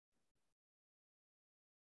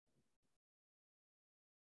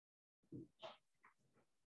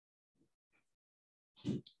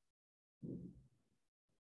Okay,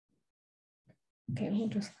 we'll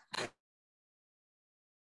just.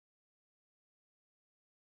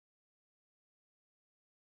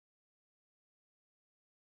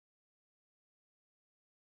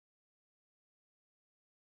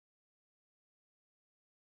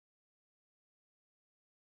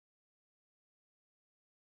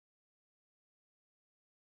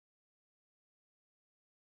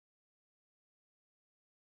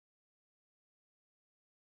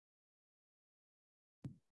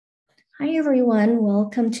 Hi, everyone.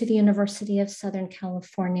 Welcome to the University of Southern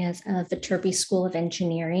California's Viterbi School of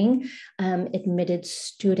Engineering admitted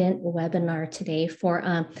student webinar today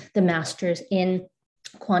for the Master's in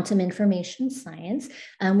Quantum Information Science.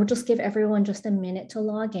 We'll just give everyone just a minute to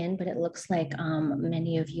log in, but it looks like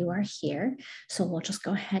many of you are here. So we'll just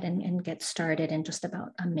go ahead and get started in just about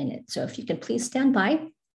a minute. So if you can please stand by,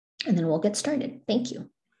 and then we'll get started. Thank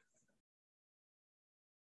you.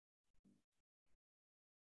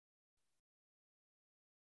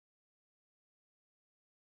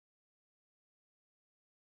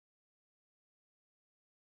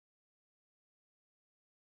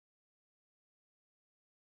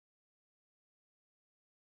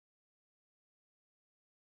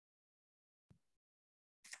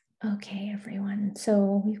 Okay, everyone.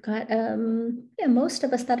 So we've got most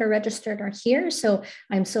of us that are registered are here. So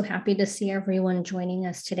I'm so happy to see everyone joining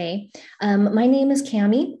us today. My name is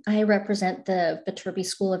Cami. I represent the Viterbi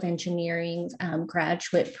School of Engineering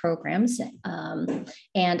graduate programs.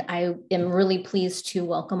 And I am really pleased to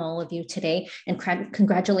welcome all of you today and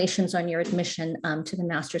congratulations on your admission to the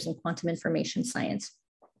Master's in Quantum Information Science.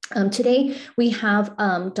 Today, we have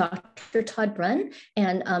Dr. Todd Brunn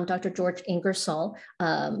and Dr. George Ingersoll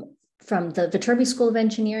from the Viterbi School of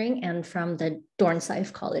Engineering and from the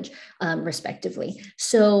Dornsife College, respectively.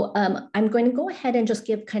 So I'm going to go ahead and just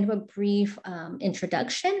give kind of a brief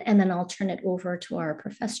introduction, and then I'll turn it over to our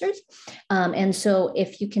professors. And so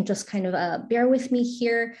if you can just kind of bear with me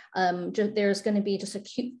here, there's going to be just a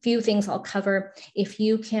few things I'll cover. If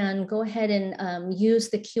you can go ahead and use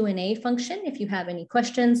the Q&A function if you have any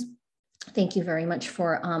questions. Thank you very much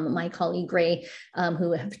for my colleague Ray,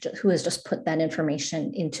 who has just put that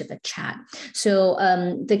information into the chat. So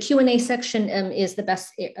the Q&A section is the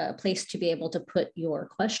best place to be able to put your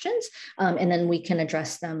questions, and then we can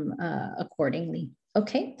address them accordingly.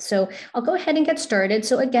 Okay, so I'll go ahead and get started.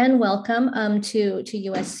 So again, welcome to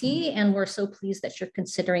USC, and we're so pleased that you're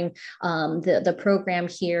considering the program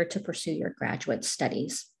here to pursue your graduate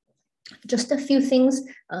studies. Just a few things,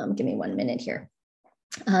 give me 1 minute here.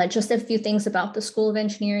 Just a few things about the School of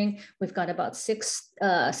Engineering. We've got about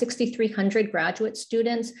 6,300 graduate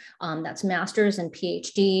students. That's master's and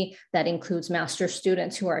PhD. That includes master's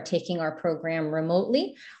students who are taking our program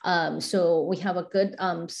remotely. So we have a good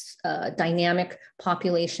dynamic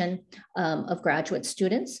population of graduate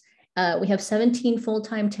students. We have 17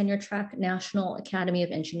 full-time tenure-track National Academy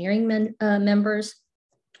of Engineering members.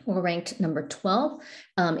 We're ranked number 12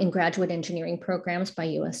 in graduate engineering programs by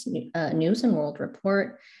US News and World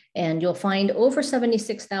Report. And you'll find over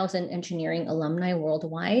 76,000 engineering alumni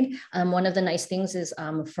worldwide. One of the nice things is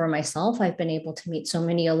for myself, I've been able to meet so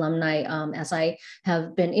many alumni as I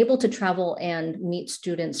have been able to travel and meet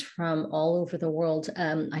students from all over the world.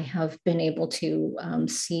 I have been able to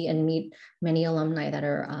see and meet many alumni that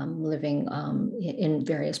are living in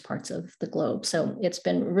various parts of the globe. So it's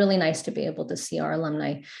been really nice to be able to see our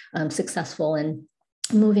alumni successful and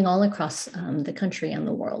moving all across the country and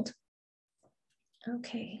the world.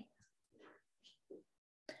 Okay.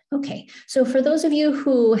 Okay, so for those of you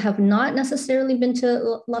who have not necessarily been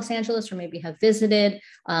to Los Angeles or maybe have visited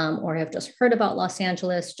or have just heard about Los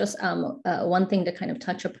Angeles, just one thing to kind of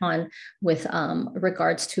touch upon with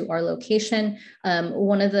regards to our location.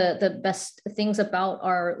 One of the best things about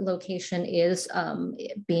our location is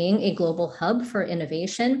being a global hub for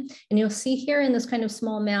innovation. And you'll see here in this kind of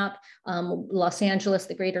small map, Los Angeles,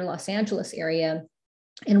 the greater Los Angeles area.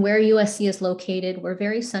 And where USC is located, we're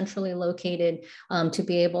very centrally located to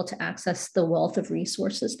be able to access the wealth of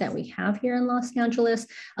resources that we have here in Los Angeles.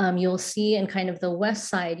 You'll see in kind of the west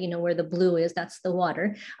side, you know, where the blue is, that's the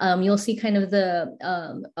water. You'll see kind of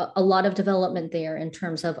a lot of development there in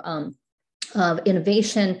terms of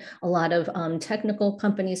innovation. A lot of technical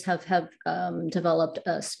companies have developed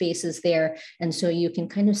spaces there. And so you can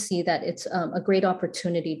kind of see that it's a great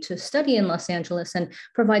opportunity to study in Los Angeles and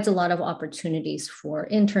provides a lot of opportunities for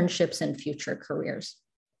internships and future careers.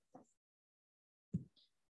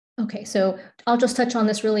 Okay, so I'll just touch on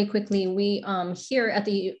this really quickly. We here at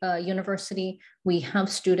the university, We have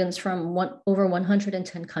students from over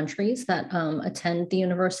 110 countries that attend the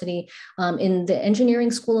university. In the engineering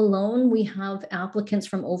school alone, we have applicants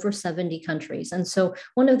from over 70 countries. And so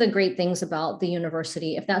one of the great things about the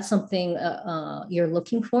university, if that's something you're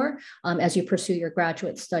looking for as you pursue your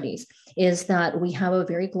graduate studies, is that we have a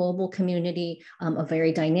very global community, a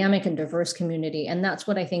very dynamic and diverse community. And that's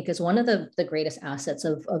what I think is one of the greatest assets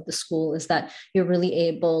of the school, is that you're really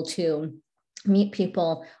able to meet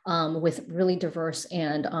people with really diverse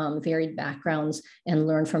and varied backgrounds, and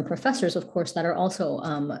learn from professors, of course, that are also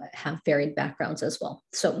have varied backgrounds as well.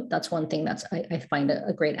 So that's one thing that's I find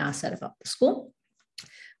a great asset about the school.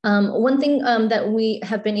 One thing that we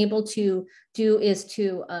have been able to do is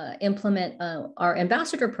to implement our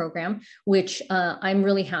ambassador program, which I'm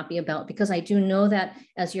really happy about, because I do know that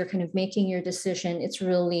as you're kind of making your decision, it's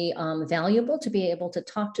really valuable to be able to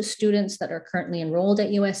talk to students that are currently enrolled at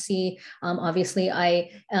USC. Obviously, I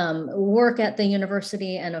work at the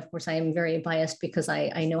university, and of course, I am very biased because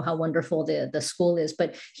I know how wonderful the school is,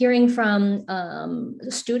 but hearing from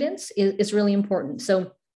students is really important.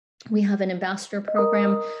 So we have an ambassador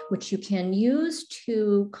program, which you can use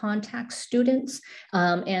to contact students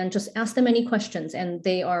and just ask them any questions. And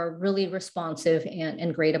they are really responsive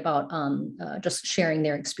and great about just sharing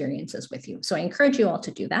their experiences with you. So I encourage you all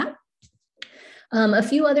to do that. A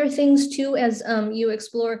few other things too, as you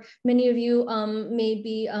explore, many of you may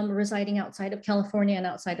be residing outside of California and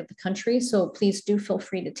outside of the country. So please do feel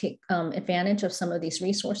free to take advantage of some of these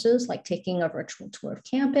resources, like taking a virtual tour of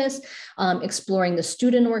campus, exploring the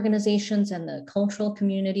student organizations and the cultural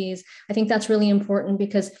communities. I think that's really important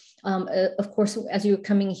because of course, as you're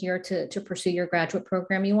coming here to pursue your graduate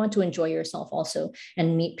program, you want to enjoy yourself also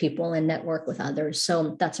and meet people and network with others.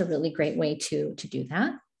 So that's a really great way to do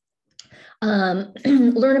that.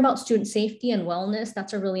 Learn about student safety and wellness.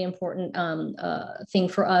 That's a really important thing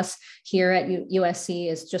for us here at USC,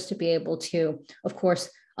 is just to be able to, of course,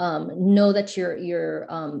 know that you're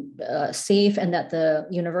safe, and that the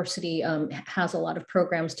university has a lot of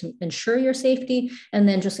programs to ensure your safety, and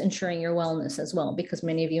then just ensuring your wellness as well, because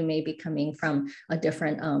many of you may be coming from a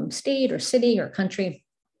different state or city or country.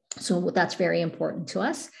 So that's very important to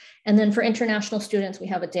us. And then for international students, we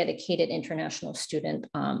have a dedicated international student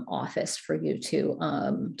office for you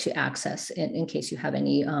to access in case you have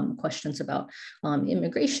any questions about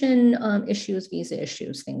immigration issues, visa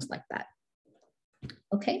issues, things like that.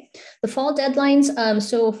 Okay, the fall deadlines.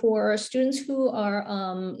 So for students who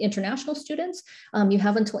are international students, you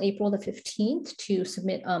have until April the 15th to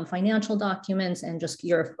submit financial documents and just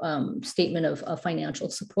your statement of financial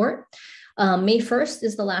support. May 1st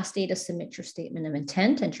is the last day to submit your statement of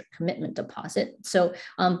intent and your commitment deposit. So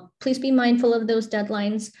please be mindful of those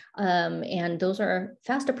deadlines, and those are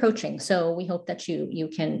fast approaching. So we hope that you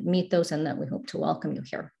can meet those, and that we hope to welcome you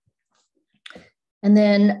here. And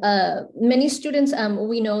then many students,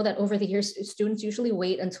 we know that over the years, students usually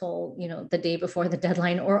wait until the day before the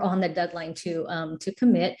deadline or on the deadline to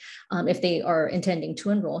commit if they are intending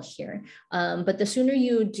to enroll here. But the sooner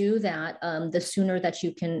you do that, the sooner that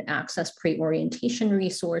you can access pre-orientation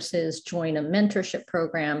resources, join a mentorship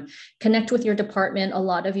program, connect with your department. A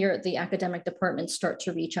lot of the academic departments start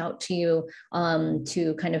to reach out to you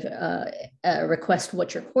to kind of request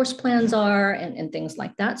what your course plans are and things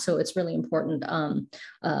like that. So it's really important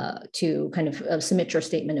to kind of submit your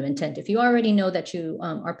statement of intent. If you already know that you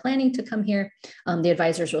are planning to come here, the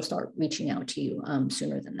advisors will start reaching out to you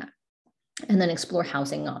sooner than that. And then explore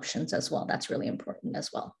housing options as well. That's really important as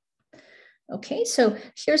well. Okay, so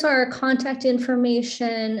here's our contact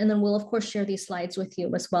information, and then we'll of course share these slides with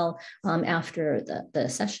you as well after the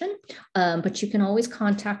session. But you can always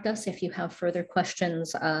contact us if you have further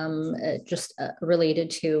questions just related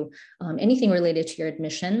to anything related to your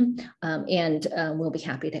admission, and we'll be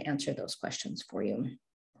happy to answer those questions for you.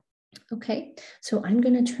 Okay, so I'm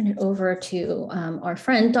going to turn it over to our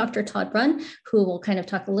friend, Dr. Todd Brunn, who will kind of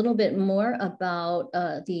talk a little bit more about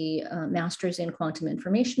the Master's in Quantum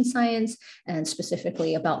Information Science, and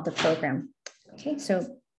specifically about the program. Okay, so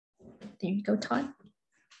there you go, Todd.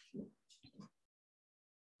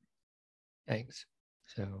 Thanks.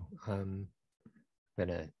 So I'm going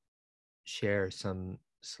to share some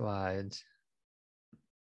slides.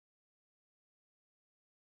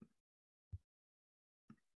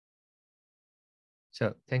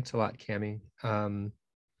 So thanks a lot, Cami.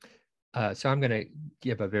 So I'm going to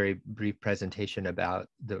give a very brief presentation about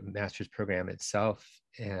the master's program itself,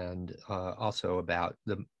 and also about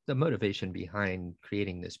the motivation behind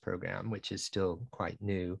creating this program, which is still quite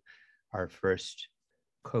new. Our first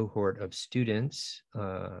cohort of students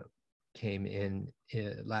came in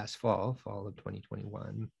last fall of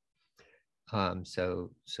 2021. So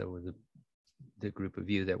the the group of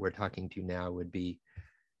you that we're talking to now would be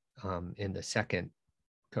in the second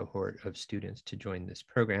cohort of students to join this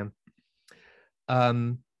program.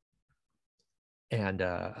 And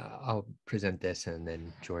I'll present this, and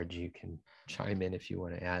then George, you can chime in if you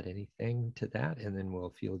want to add anything to that, and then we'll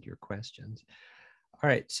field your questions. All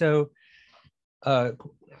right, so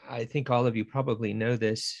I think all of you probably know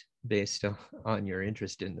this based on your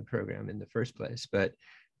interest in the program in the first place, but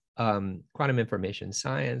quantum information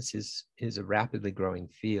science is a rapidly growing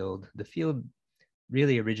field. The field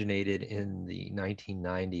really originated in the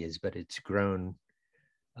 1990s, but it's grown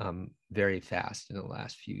very fast in the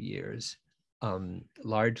last few years.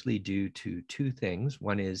 Largely due to two things.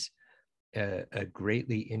 One is a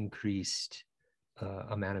greatly increased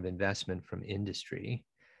amount of investment from industry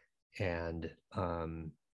and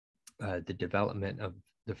the development of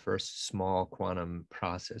the first small quantum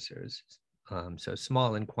processors. So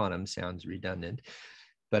small in quantum sounds redundant,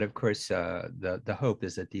 but of course the hope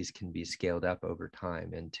is that these can be scaled up over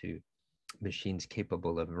time into machines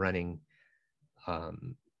capable of running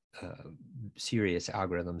serious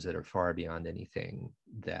algorithms that are far beyond anything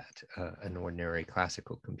that an ordinary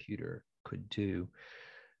classical computer could do.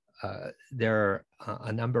 There are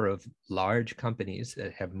a number of large companies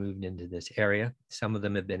that have moved into this area. Some of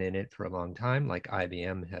them have been in it for a long time, like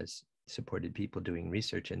IBM has supported people doing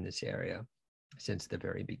research in this area since the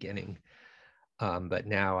very beginning. But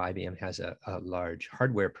now IBM has a large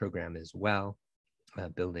hardware program as well,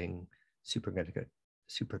 building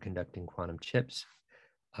superconducting quantum chips.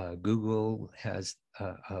 Google has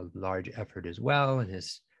a large effort as well and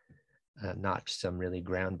has notched some really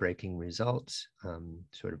groundbreaking results,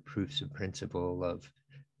 sort of proofs of principle of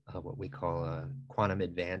what we call a quantum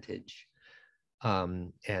advantage.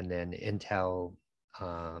 And then Intel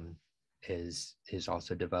is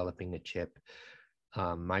also developing a chip.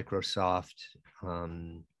 Microsoft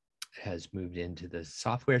has moved into the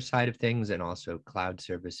software side of things and also cloud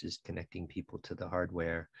services connecting people to the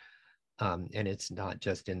hardware. And it's not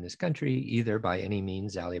just in this country either by any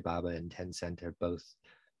means. Alibaba and Tencent are both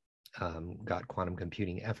got quantum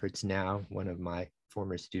computing efforts now. One of my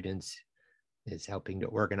former students is helping to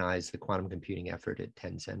organize the quantum computing effort at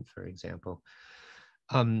Tencent, for example.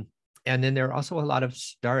 And then there are also a lot of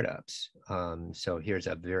startups. So here's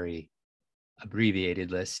a very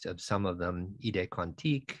abbreviated list of some of them. Idée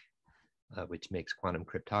Quantique, which makes quantum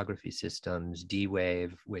cryptography systems.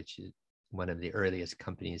 D-Wave, which is one of the earliest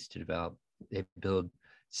companies to develop. They build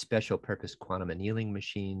special purpose quantum annealing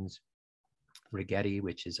machines. Rigetti,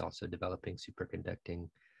 which is also developing superconducting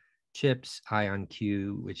chips.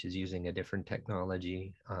 IonQ, which is using a different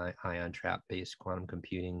technology, ion trap-based quantum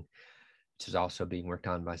computing, which is also being worked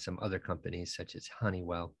on by some other companies such as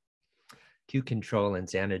Honeywell. Q-Control and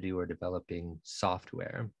Xanadu are developing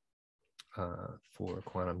software for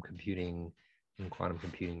quantum computing and quantum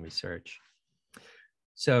computing research.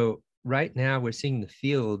 So right now we're seeing the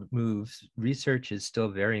field move. Research is still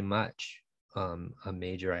very much a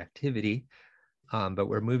major activity, but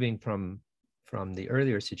we're moving from the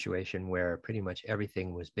earlier situation where pretty much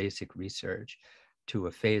everything was basic research to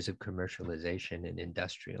a phase of commercialization and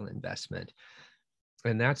industrial investment.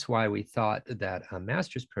 And that's why we thought that a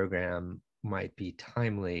master's program might be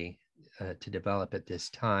timely to develop at this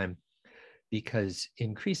time, because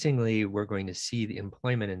increasingly we're going to see the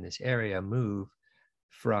employment in this area move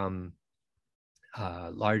from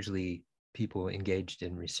largely people engaged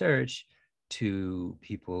in research to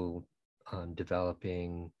people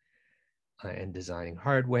developing and designing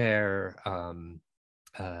hardware,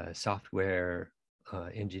 software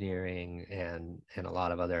engineering, and a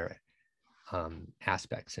lot of other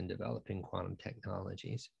aspects in developing quantum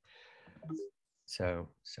technologies. So,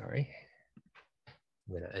 sorry.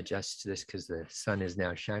 I'm going to adjust this because the sun is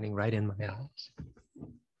now shining right in my eyes.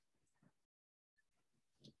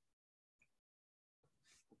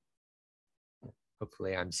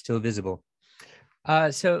 Hopefully I'm still visible.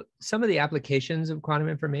 So some of the applications of quantum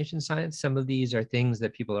information science, some of these are things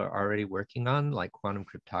that people are already working on, like quantum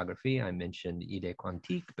cryptography. I mentioned Idée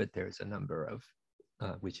Quantique, but there's a number of,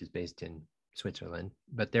 which is based in Switzerland,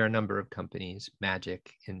 but there are a number of companies,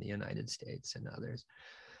 Magic in the United States and others.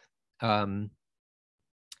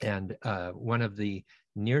 And one of the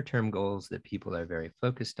near-term goals that people are very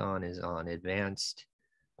focused on is on advanced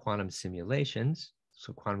quantum simulations.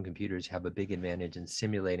 So quantum computers have a big advantage in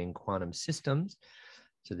simulating quantum systems.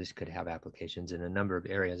 So this could have applications in a number of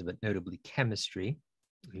areas, but notably chemistry.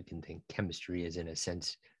 You can think chemistry is in a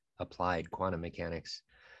sense applied quantum mechanics.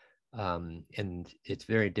 And it's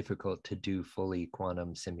very difficult to do fully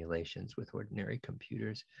quantum simulations with ordinary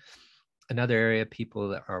computers. Another area people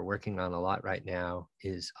that are working on a lot right now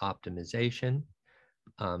is optimization.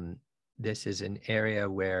 this is an area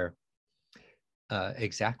where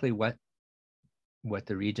exactly what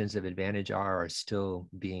the regions of advantage are still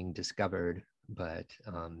being discovered, but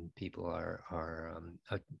people are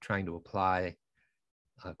trying to apply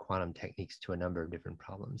quantum techniques to a number of different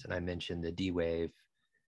problems. And I mentioned the D-Wave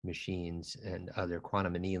machines and other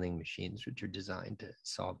quantum annealing machines, which are designed to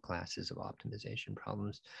solve classes of optimization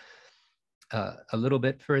problems. A little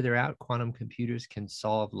bit further out, quantum computers can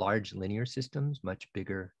solve large linear systems, much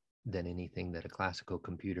bigger than anything that a classical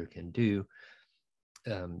computer can do,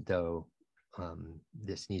 though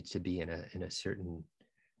this needs to be in a certain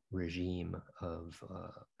regime of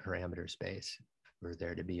parameter space for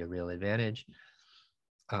there to be a real advantage.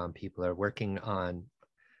 People are working on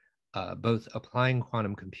both applying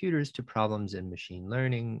quantum computers to problems in machine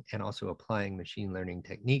learning and also applying machine learning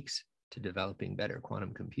techniques to developing better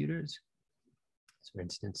quantum computers. So for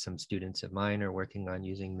instance, some students of mine are working on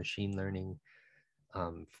using machine learning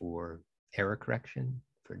for error correction,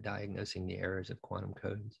 for diagnosing the errors of quantum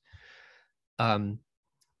codes.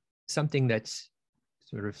 Something that's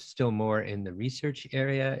sort of still more in the research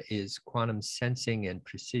area is quantum sensing and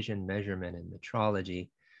precision measurement and metrology.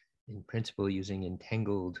 In principle, using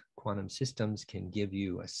entangled quantum systems can give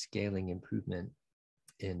you a scaling improvement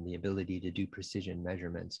in the ability to do precision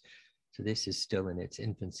measurements. So this is still in its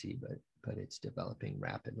infancy, but it's developing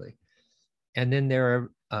rapidly. And then there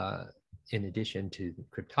are, in addition to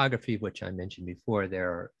cryptography, which I mentioned before, there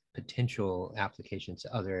are potential applications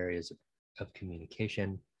to other areas of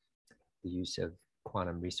communication. The use of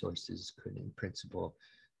quantum resources could, in principle,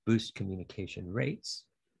 boost communication rates,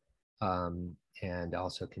 and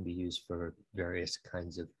also can be used for various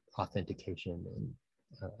kinds of authentication and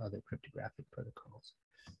other cryptographic protocols.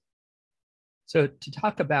 So to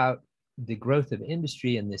talk about the growth of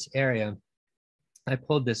industry in this area, I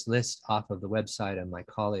pulled this list off of the website of my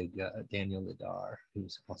colleague, Daniel Ladar,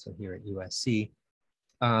 who's also here at USC.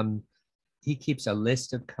 He keeps a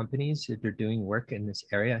list of companies that are doing work in this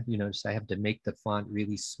area. You notice I have to make the font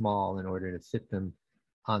really small in order to fit them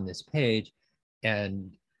on this page.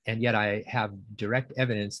 And yet I have direct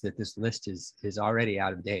evidence that this list is already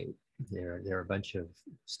out of date. There are a bunch of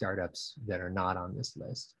startups that are not on this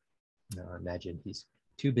list. I imagine he's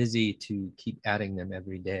too busy to keep adding them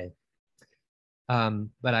every day.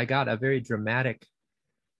 But I got a very dramatic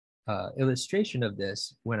illustration of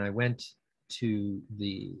this when I went to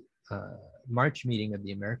the March meeting of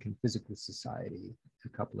the American Physical Society a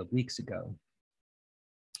couple of weeks ago.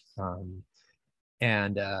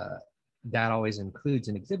 That always includes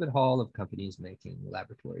an exhibit hall of companies making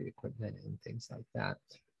laboratory equipment and things like that.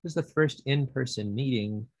 It was the first in-person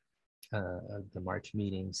meeting of the March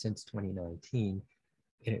meeting since 2019.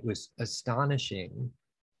 And it was astonishing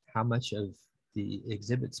how much of the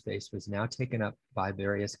exhibit space was now taken up by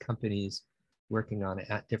various companies working on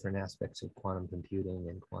different aspects of quantum computing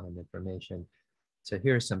and quantum information. So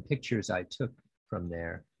here are some pictures I took from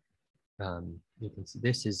there. You can see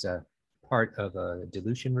this is a part of a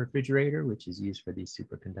dilution refrigerator, which is used for these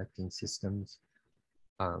superconducting systems.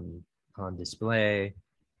 On display,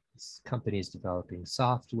 this company is developing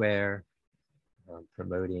software,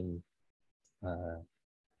 promoting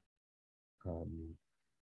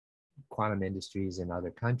quantum industries in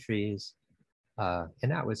other countries.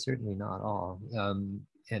 And that was certainly not all.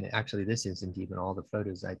 And actually, this isn't even all the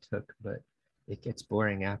photos I took, but it gets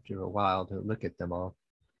boring after a while to look at them all.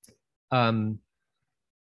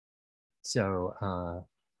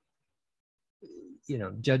 You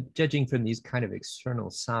know, judging from these kind of external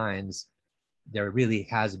signs, there really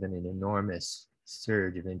has been an enormous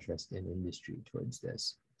surge of interest in industry towards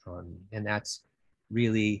this. And that's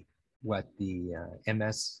really what the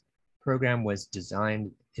MS program was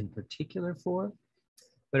designed in particular for.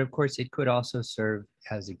 But of course, it could also serve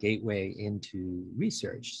as a gateway into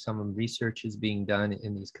research. Some research is being done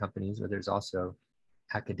in these companies, but there's also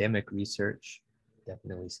academic research,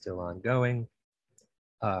 definitely still ongoing,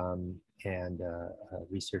 and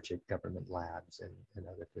research at government labs and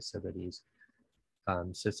other facilities.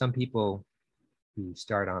 So some people who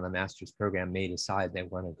start on a master's program may decide they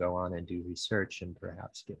want to go on and do research and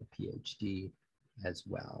perhaps get a PhD as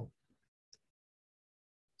well.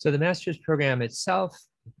 So the master's program itself,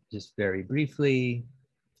 just very briefly,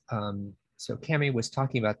 so Cami was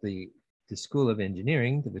talking about the School of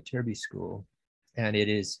Engineering, the Viterbi School, and it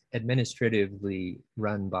is administratively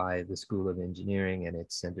run by the School of Engineering, and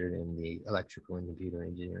it's centered in the Electrical and Computer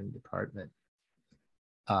Engineering department.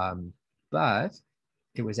 But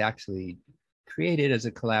it was actually created as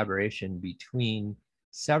a collaboration between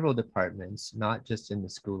several departments, not just in the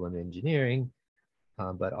School of Engineering,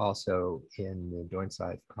 but also in the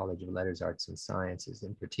Dornsife College of Letters, Arts, and Sciences.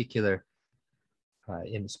 In particular,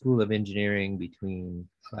 in the School of Engineering between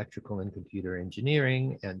electrical and computer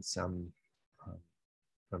engineering, and some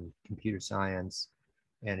from computer science,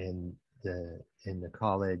 and in the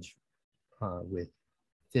college with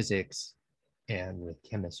physics and with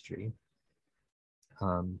chemistry.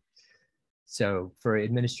 So for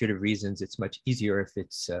administrative reasons, it's much easier if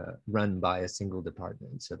it's run by a single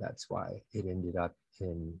department. So that's why it ended up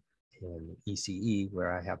in ECE,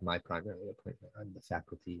 where I have my primary appointment. I'm the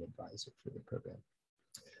faculty advisor for the program.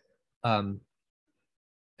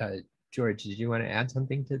 George, did you want to add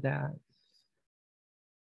something to that?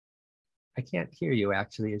 I can't hear you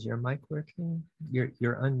actually. Is your mic working? You're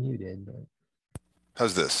unmuted. But...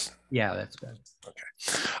 How's this? Yeah, that's better. Okay.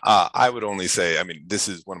 I would only say, I mean, this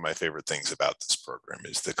is one of my favorite things about this program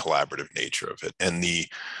is the collaborative nature of it. And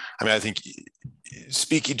I think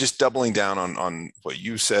speaking, just doubling down on what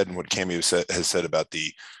you said and what Cami has said about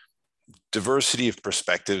the diversity of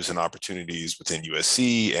perspectives and opportunities within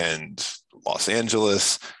USC and Los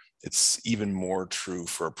Angeles, it's even more true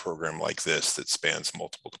for a program like this that spans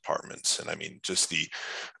multiple departments. And I mean, just the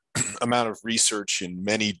amount of research in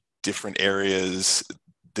many different areas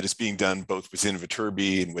that is being done both within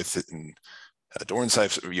Viterbi and within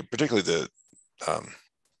Dornsife, particularly the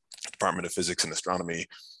Department of Physics and Astronomy,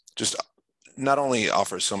 just not only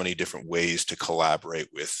offers so many different ways to collaborate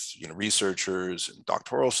with researchers and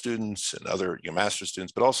doctoral students and other master's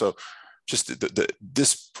students, but also just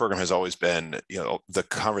this program has always been, the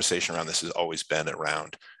conversation around this has always been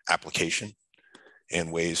around application and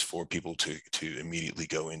ways for people to immediately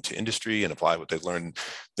go into industry and apply what they've learned.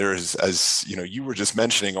 There's, as you were just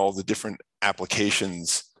mentioning, all the different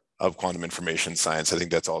applications of quantum information science. I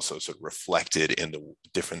think that's also sort of reflected in the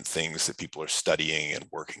different things that people are studying and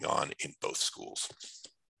working on in both schools.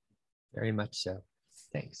 Very much so.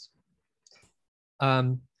 Thanks.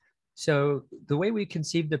 So the way we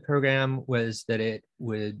conceived the program was that it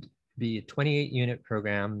would be a 28-unit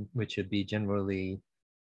program, which would be generally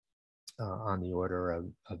on the order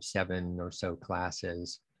of 7 or so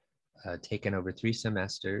classes, taken over 3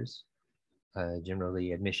 semesters,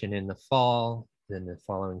 generally admission in the fall, then the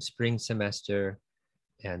following spring semester,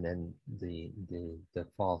 and then the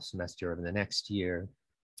fall semester of the next year.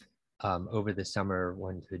 Over the summer,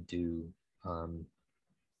 one could do an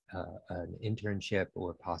internship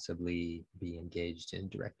or possibly be engaged in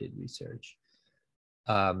directed research.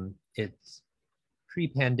 It's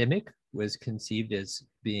pre-pandemic was conceived as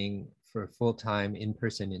being for full-time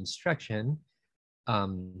in-person instruction.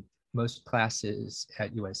 Most classes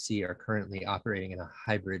at USC are currently operating in a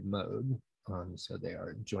hybrid mode. So they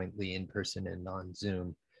are jointly in person and on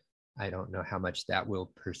Zoom. I don't know how much that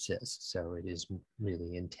will persist. So it is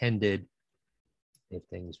really intended, if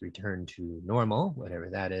things return to normal, whatever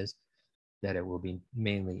that is, that it will be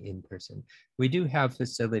mainly in person. We do have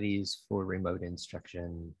facilities for remote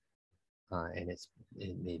instruction, and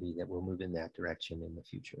it may be that we'll move in that direction in the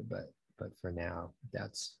future, but for now,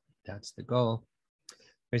 that's the goal.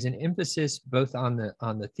 There's an emphasis both on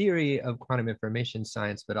the theory of quantum information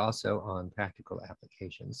science, but also on practical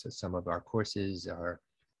applications. So some of our courses are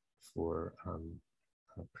for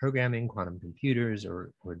programming quantum computers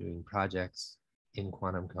or doing projects in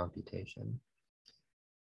quantum computation.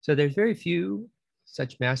 So there's very few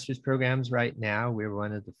such master's programs right now. We're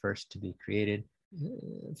one of the first to be created.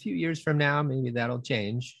 A few years from now, maybe that'll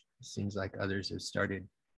change. It seems like others have started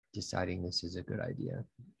deciding this is a good idea.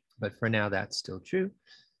 But for now, that's still true.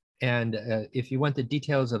 And if you want the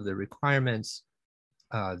details of the requirements,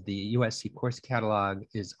 the USC course catalog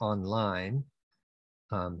is online.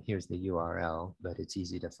 Here's the URL, but it's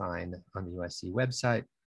easy to find on the USC website.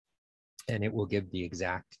 And it will give the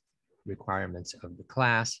exact requirements of the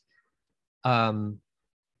class.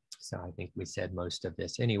 So I think we said most of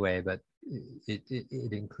this anyway, but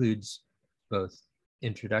it includes both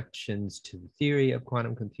introductions to the theory of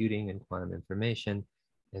quantum computing and quantum information,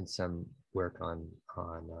 and some work on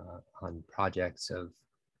projects of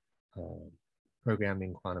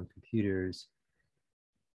programming quantum computers.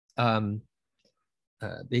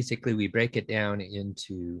 Basically, we break it down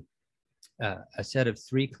into a set of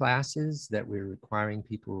 3 classes that we're requiring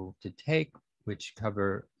people to take, which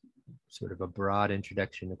cover sort of a broad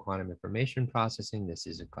introduction to quantum information processing. This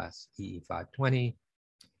is a class EE 520.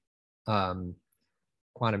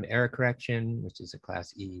 Quantum error correction, which is a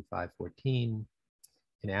class EE 514.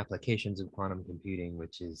 And applications of quantum computing,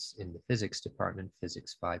 which is in the physics department,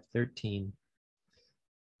 physics 513.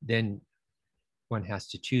 Then one has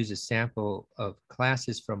to choose a sample of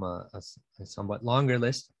classes from a somewhat longer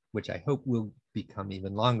list, which I hope will become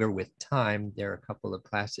even longer with time. There are a couple of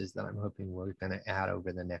classes that I'm hoping we're going to add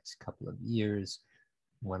over the next couple of years,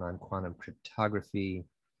 one on quantum cryptography,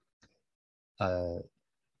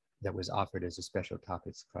 that was offered as a special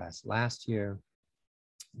topics class last year.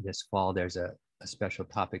 This fall, there's a special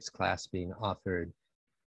topics class being offered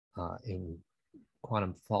in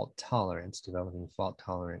quantum fault tolerance, developing fault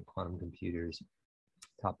tolerant quantum computers,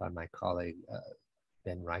 taught by my colleague,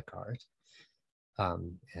 Ben Reichart.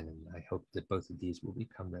 And I hope that both of these will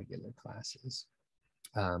become regular classes.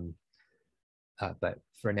 But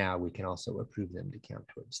for now, we can also approve them to count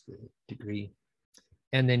towards the degree.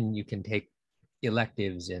 And then you can take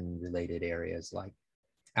electives in related areas like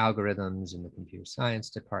algorithms in the computer science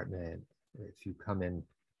department, or if you come in,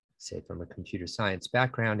 say, from a computer science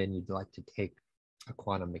background and you'd like to take a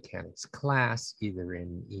quantum mechanics class, either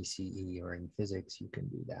in ECE or in physics, you can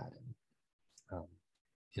do that. And,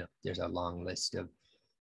 there's a long list of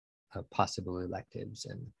possible electives,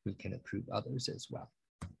 and we can approve others as well.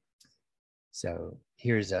 So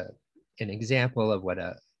here's an example of what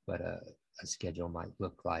a schedule might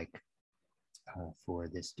look like for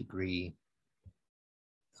this degree.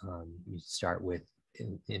 You start with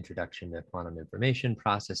introduction to quantum information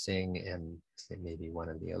processing and say maybe one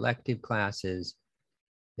of the elective classes.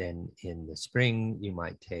 Then in the spring, you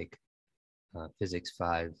might take Physics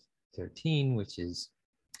 513, which is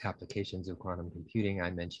applications of quantum computing. I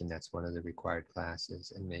mentioned that's one of the required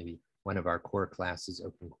classes, and maybe one of our core classes,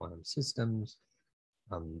 open quantum systems.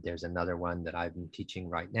 There's another one that I'm teaching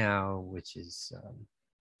right now, which is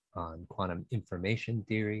on quantum information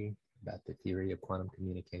theory, about the theory of quantum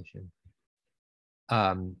communication.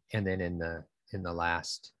 And then in the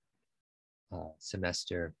last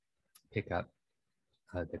semester, pick up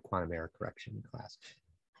the quantum error correction class.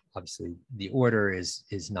 Obviously, the order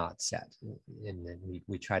is not set, and then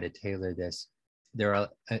we try to tailor this. There are,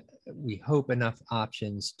 we hope, enough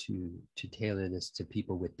options to tailor this to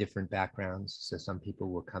people with different backgrounds. So some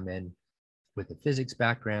people will come in with a physics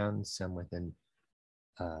background, some with an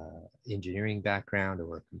engineering background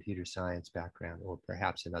or a computer science background, or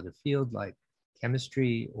perhaps another field like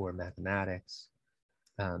chemistry or mathematics.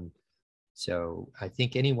 So I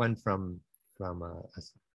think anyone from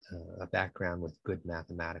a background with good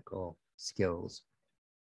mathematical skills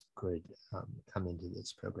could come into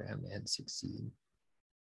this program and succeed.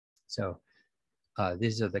 So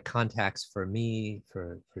these are the contacts for me,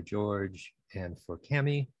 for George, and for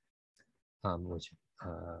Cami, which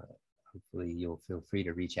hopefully you'll feel free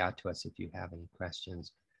to reach out to us if you have any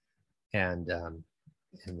questions. And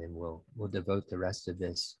then we'll devote the rest of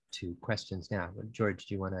this to questions now. But George,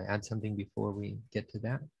 do you want to add something before we get to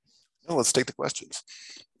that? No, let's take the questions.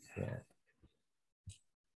 Yeah.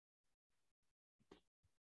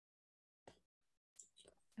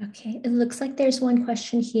 Okay, it looks like there's one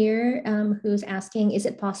question here who's asking, is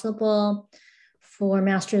it possible for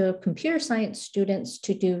Master of Computer Science students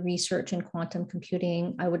to do research in quantum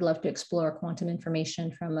computing? I would love to explore quantum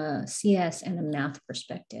information from a CS and a math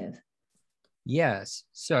perspective. Yes,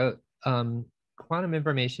 so quantum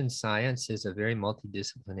information science is a very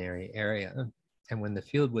multidisciplinary area. And when the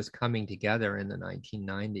field was coming together in the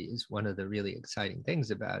 1990s, one of the really exciting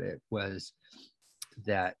things about it was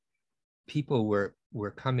that people were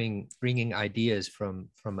bringing ideas from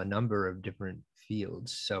a number of different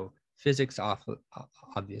fields. So physics,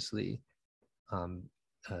 obviously,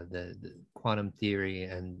 the quantum theory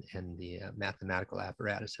and the mathematical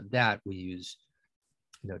apparatus of that, we use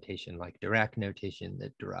notation like Dirac notation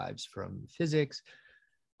that derives from physics.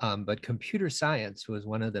 But computer science was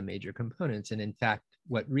one of the major components. And in fact,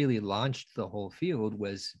 what really launched the whole field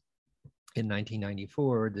was in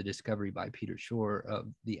 1994, the discovery by Peter Shor of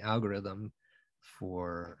the algorithm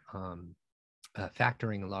for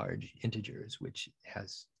factoring large integers, which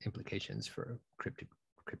has implications for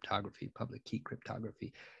cryptography, public key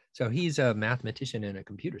cryptography. So he's a mathematician and a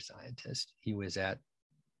computer scientist. He was at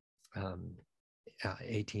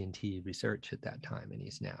AT&T Research at that time, and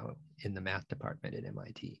he's now in the math department at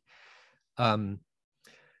MIT.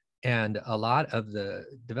 And a lot of the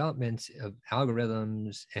developments of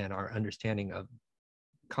algorithms and our understanding of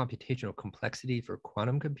computational complexity for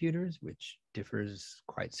quantum computers, which differs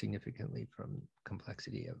quite significantly from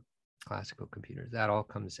complexity of classical computers, that all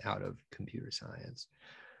comes out of computer science.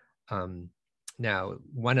 Now,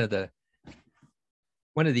 one of the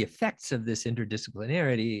effects of this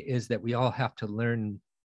interdisciplinarity is that we all have to learn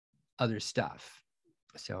other stuff.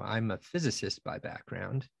 So I'm a physicist by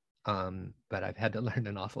background, but I've had to learn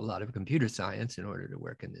an awful lot of computer science in order to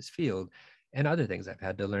work in this field, and other things. I've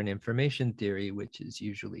had to learn information theory, which is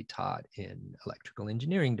usually taught in electrical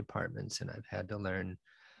engineering departments, and I've had to learn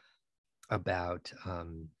about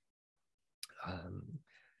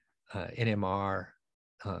NMR,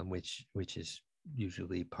 which is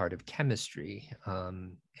usually part of chemistry,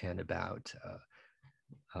 and about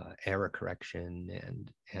error correction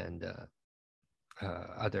and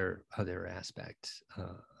other aspects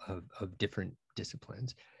of different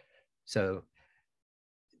disciplines. So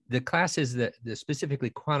the classes the specifically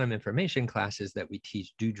quantum information classes that we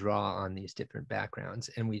teach do draw on these different backgrounds,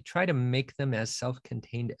 and we try to make them as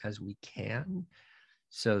self-contained as we can,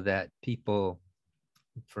 so that people,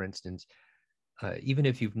 for instance, even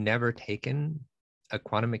if you've never taken a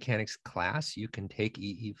quantum mechanics class, you can take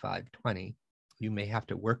EE 520. You may have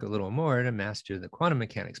to work a little more to master the quantum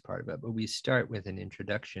mechanics part of it, but we start with an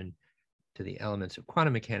introduction to the elements of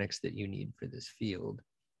quantum mechanics that you need for this field.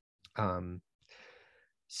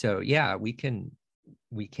 So yeah, we can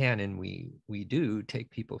and we do take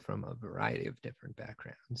people from a variety of different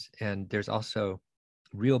backgrounds, and there's also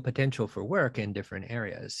real potential for work in different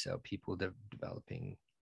areas. So people developing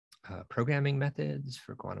programming methods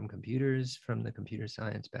for quantum computers from the computer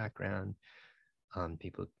science background,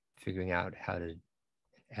 people figuring out how to,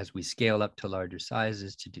 as we scale up to larger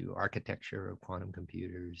sizes, to do architecture of quantum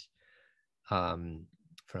computers, from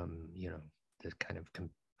the kind of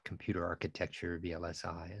computer architecture,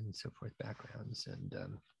 VLSI, and so forth backgrounds, and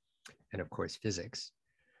of course physics.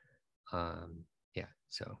 Yeah,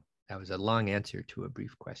 so that was a long answer to a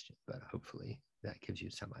brief question, but hopefully that gives you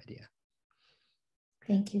some idea.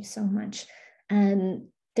 Thank you so much.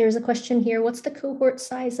 There's a question here. What's the cohort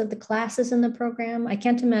size of the classes in the program? I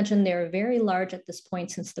can't imagine they're very large at this point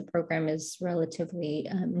since the program is relatively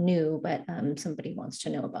new, but somebody wants to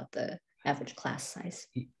know about the average class size.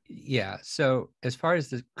 Yeah, so as far as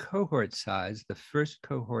the cohort size, the first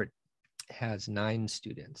cohort has 9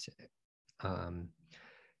 students in it.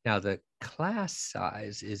 Now the class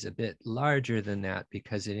size is a bit larger than that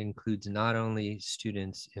because it includes not only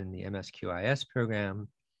students in the MSQIS program,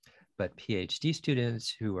 but PhD students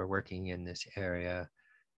who are working in this area,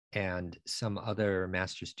 and some other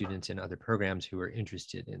master students in other programs who are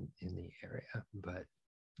interested in the area, but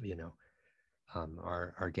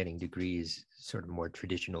are getting degrees, sort of more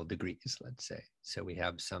traditional degrees, let's say. So we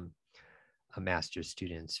have some master's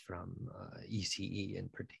students from ECE in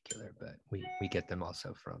particular, but we get them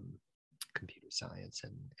also from computer science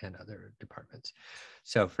and other departments.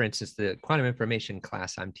 So for instance, the quantum information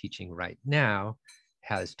class I'm teaching right now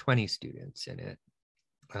has 20 students in it.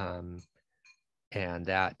 And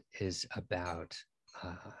that is about,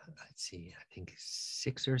 let's see, I think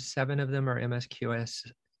 6 or 7 of them are MSQIS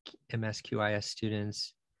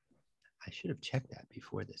students. I should have checked that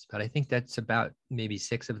before this, but I think that's about maybe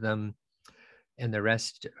 6 of them. And the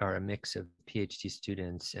rest are a mix of PhD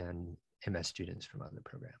students and MS students from other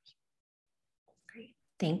programs. Great,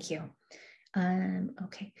 thank you.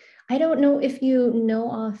 Okay, I don't know if you know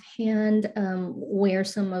offhand where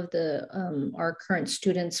some of the our current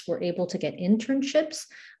students were able to get internships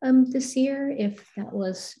this year, if that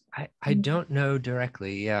was... I don't know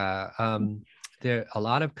directly, yeah. There a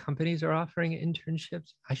lot of companies are offering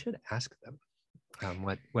internships. I should ask them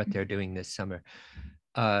what they're doing this summer.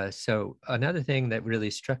 So another thing that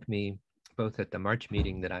really struck me, both at the March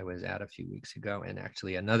meeting that I was at a few weeks ago, and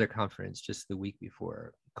actually another conference just the week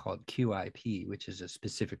before called QIP, which is a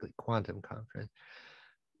specifically quantum conference,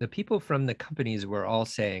 the people from the companies were all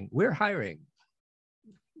saying, we're hiring.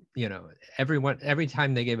 Every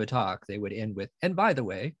time they gave a talk, they would end with, and by the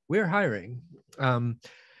way, we're hiring.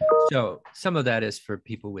 So some of that is for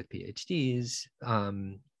people with PhDs,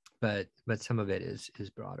 but some of it is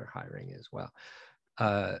broader hiring as well.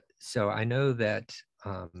 So I know that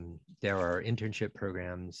there are internship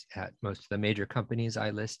programs at most of the major companies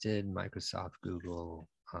I listed: Microsoft, Google,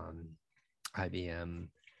 IBM,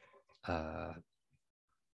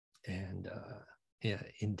 and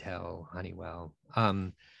Intel, Honeywell.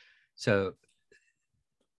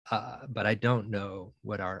 But I don't know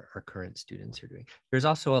what our current students are doing. There's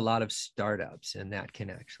also a lot of startups, and that can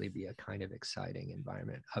actually be a kind of exciting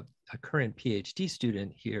environment. A current PhD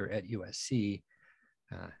student here at USC,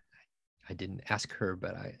 I didn't ask her,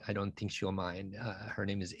 but I don't think she'll mind. Her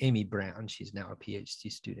name is Amy Brown. She's now a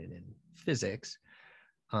PhD student in physics.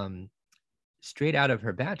 Straight out of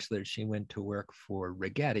her bachelor's, she went to work for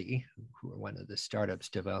Rigetti, who are one of the startups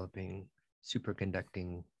developing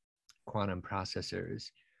superconducting quantum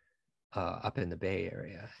processors up in the Bay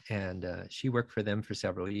Area. And she worked for them for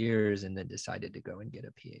several years and then decided to go and get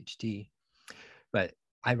a PhD. But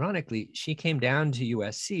ironically, she came down to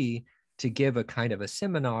USC to give a kind of a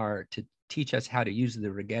seminar to teach us how to use the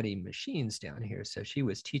Rigetti machines down here. So she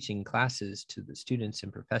was teaching classes to the students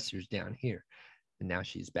and professors down here. And now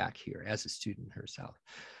she's back here as a student herself.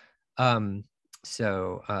 There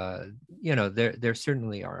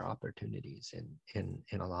certainly are opportunities in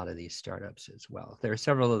a lot of these startups as well. There are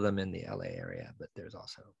several of them in the LA area, but there's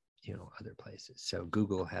also other places. So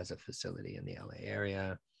Google has a facility in the LA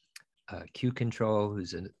area. Q Control,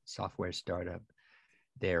 who's a software startup,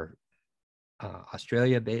 they're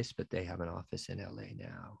Australia based, but they have an office in LA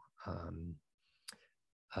now.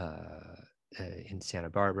 In Santa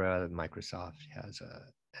Barbara, Microsoft has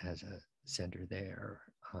a center there.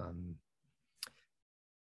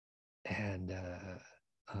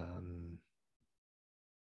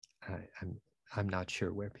 I'm not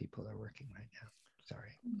sure where people are working right now.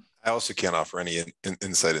 Sorry. I also can't offer any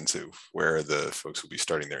insight into where the folks who will be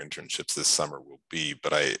starting their internships this summer will be,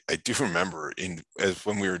 but I do remember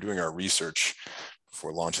when we were doing our research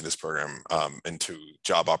before launching this program into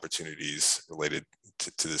job opportunities related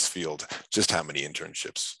to this field, just how many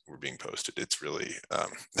internships were being posted. It's really,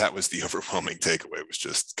 that was the overwhelming takeaway, was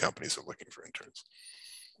just companies are looking for interns.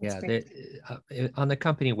 Yeah, on the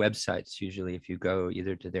company websites, usually if you go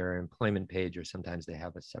either to their employment page or sometimes they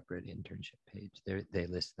have a separate internship page, they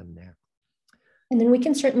list them there. And then we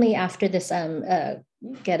can certainly, after this,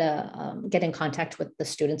 get in contact with the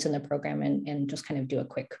students in the program and just kind of do a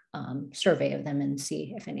quick survey of them and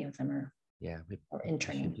see if any of them are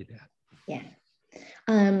interning. We should do that. Yeah.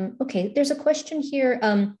 Okay, there's a question here.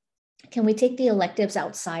 Can we take the electives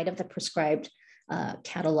outside of the prescribed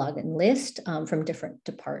catalog and list from different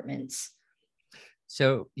departments?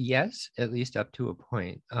 So yes, at least up to a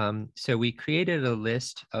point. So we created a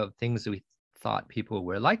list of things that we thought people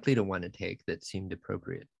were likely to want to take that seemed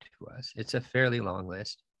appropriate to us. It's a fairly long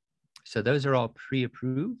list. So those are all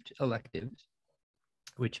pre-approved electives,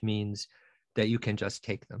 which means that you can just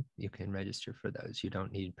take them. You can register for those. You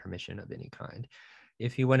don't need permission of any kind.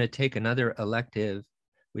 If you want to take another elective,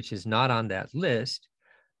 which is not on that list,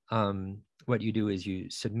 what you do is you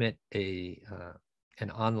submit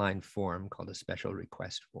an online form called a special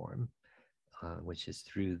request form, which is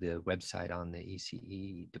through the website on the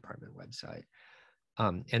ECE department website.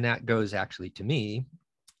 And that goes actually to me,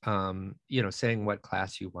 saying what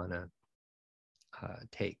class you want to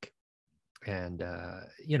take. And,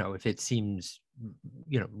 if it seems,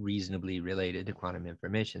 reasonably related to quantum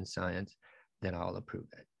information science, then I'll approve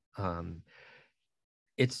it.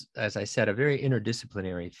 It's, as I said, a very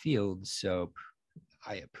interdisciplinary field. So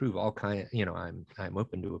I approve all kinds, I'm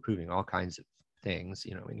open to approving all kinds of things,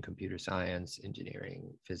 in computer science,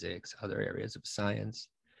 engineering, physics, other areas of science.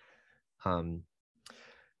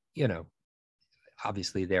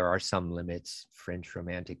 Obviously there are some limits. French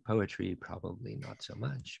romantic poetry, probably not so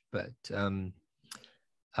much, but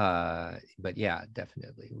yeah,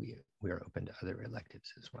 definitely we're open to other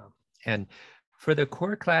electives as well. And for the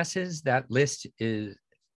core classes, that list is,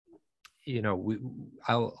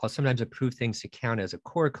 I'll sometimes approve things to count as a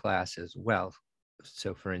core class as well.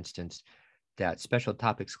 So for instance, that special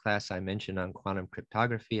topics class I mentioned on quantum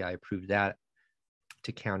cryptography, I approved that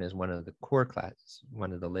to count as one of the core classes,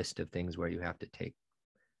 one of the list of things where you have to take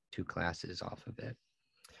 2 classes off of it.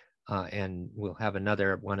 And we'll have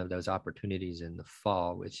another one of those opportunities in the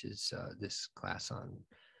fall, which is this class on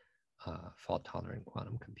fault-tolerant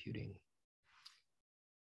quantum computing.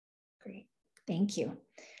 Great, thank you.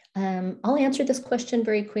 I'll answer this question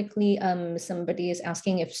very quickly. Somebody is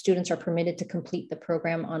asking if students are permitted to complete the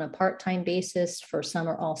program on a part-time basis for some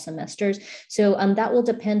or all semesters. So that will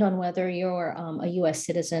depend on whether you're a US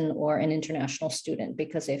citizen or an international student,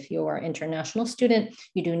 because if you're an international student,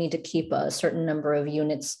 you do need to keep a certain number of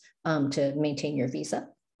units to maintain your visa.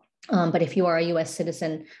 But if you are a US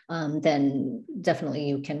citizen, then definitely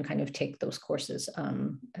you can kind of take those courses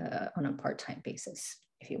on a part-time basis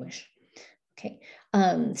if you wish. Okay,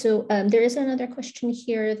 so there is another question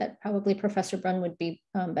here that probably Professor Brunn would be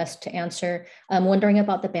best to answer. I'm wondering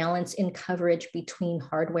about the balance in coverage between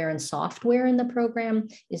hardware and software in the program.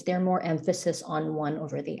 Is there more emphasis on one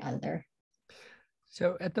over the other?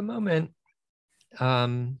 So at the moment,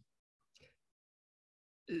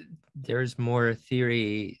 there's more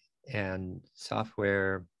theory and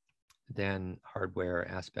software than hardware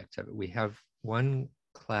aspects of it. We have one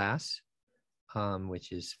class,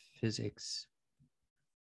 which is physics.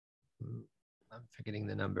 I'm forgetting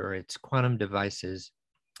the number. It's quantum devices,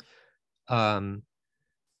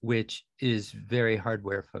 which is very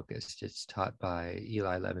hardware focused. It's taught by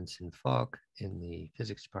Eli Levinson Falk in the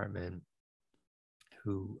physics department,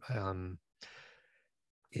 who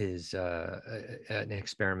is an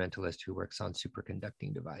experimentalist who works on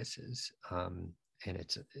superconducting devices. And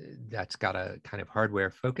that's got a kind of hardware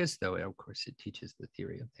focus, though of course it teaches the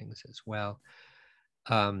theory of things as well.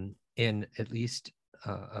 In at least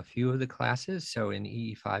a few of the classes, so in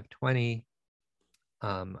EE 520,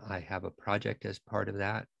 I have a project as part of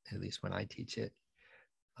that, at least when I teach it,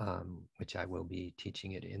 which I will be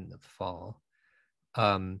teaching it in the fall.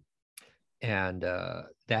 and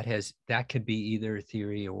that could be either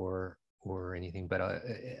theory or anything. But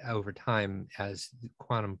over time, as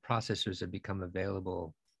quantum processors have become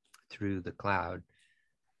available through the cloud,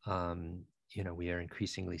 we are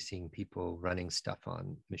increasingly seeing people running stuff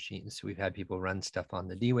on machines. So we've had people run stuff on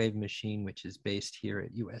the D-Wave machine, which is based here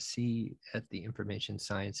at USC at the Information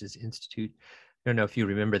Sciences Institute. I don't know if you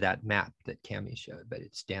remember that map that Cami showed, but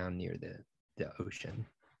it's down near the ocean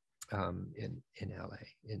in LA,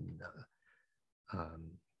 in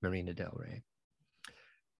Marina del Rey.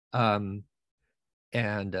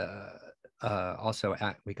 Also,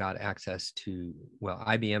 we got access to,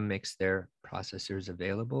 IBM makes their processors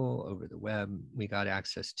available over the web. We got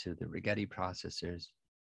access to the Rigetti processors.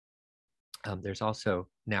 There's also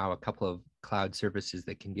now a couple of cloud services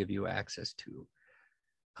that can give you access to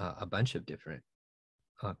a bunch of different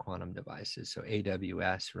quantum devices. So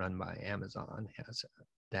AWS, run by Amazon, has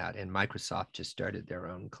that, and Microsoft just started their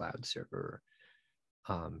own cloud server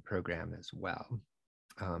program as well.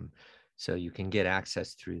 So you can get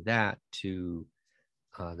access through that to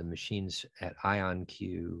the machines at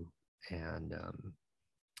IonQ and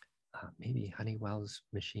maybe Honeywell's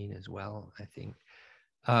machine as well, I think.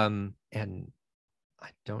 And I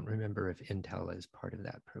don't remember if Intel is part of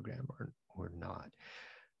that program or not.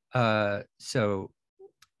 So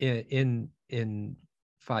in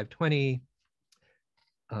 520,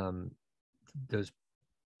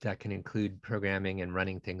 that can include programming and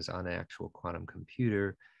running things on an actual quantum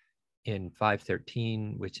computer. In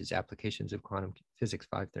 513, which is applications of quantum physics,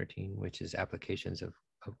 513, which is applications of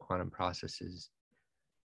quantum processes,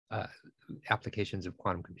 applications of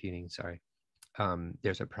quantum computing, sorry.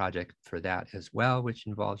 There's a project for that as well, which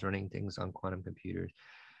involves running things on quantum computers.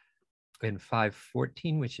 In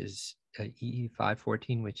 514, which is EE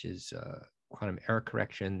 514, which is quantum error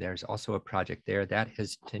correction, there's also a project there that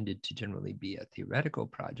has tended to generally be a theoretical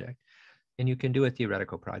project. And you can do a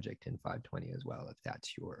theoretical project in 520 as well, if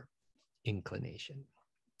that's your inclination.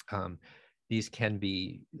 These can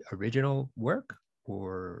be original work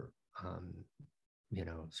or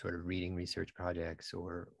sort of reading research projects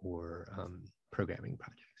or programming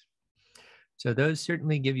projects. So those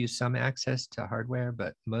certainly give you some access to hardware,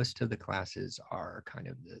 but most of the classes are kind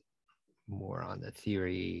of more on the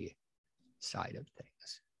theory side of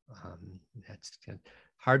things.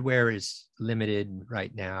 Hardware is limited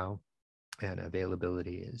right now, and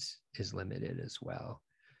availability is limited as well.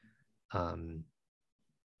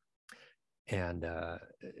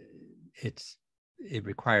 It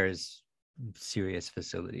requires serious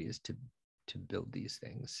facilities to build these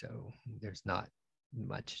things. So there's not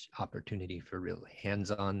much opportunity for real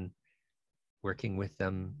hands-on working with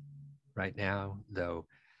them right now, though.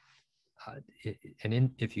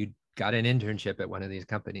 If you got an internship at one of these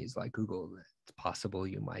companies like Google, it's possible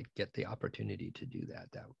you might get the opportunity to do that.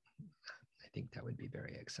 I think that would be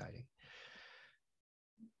very exciting.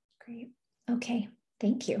 Great. Okay.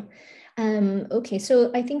 Thank you. Okay,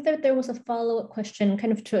 so I think that there was a follow-up question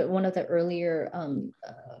kind of to one of the earlier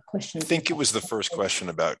questions. I think it was the first question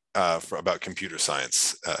about computer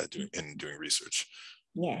science doing research.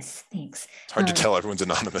 Yes, thanks. It's hard to tell everyone's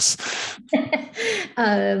anonymous.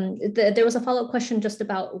 There was a follow-up question just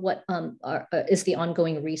about what is the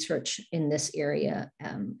ongoing research in this area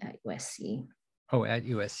at USC. Oh, at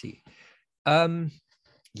USC.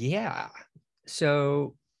 Yeah.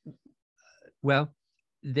 So, well,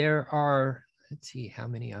 there are, let's see, how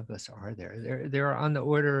many of us are there? There are on the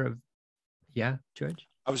order of, yeah, George?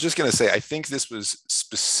 I was just going to say, I think this was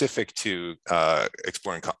specific to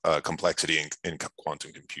exploring complexity in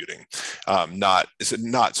quantum computing, not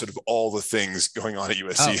sort of all the things going on at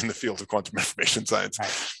USC in the field of quantum information science.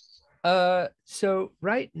 Right. So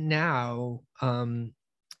right now,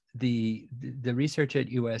 the research at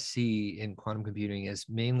USC in quantum computing is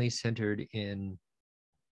mainly centered in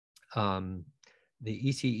the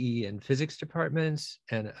ECE and physics departments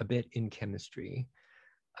and a bit in chemistry.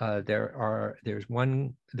 There are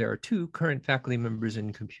two current faculty members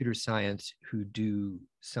in computer science who do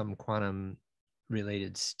some quantum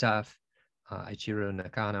related stuff, Ichiro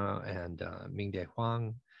Nakano and Mingde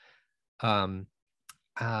Huang. And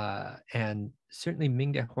certainly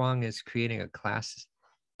Mingde Huang is creating a class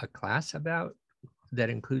about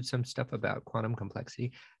that includes some stuff about quantum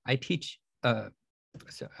complexity. I teach, I'm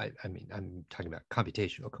talking about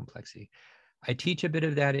computational complexity. I teach a bit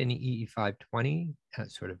of that in EE 520,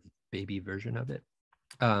 sort of baby version of it.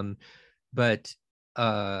 But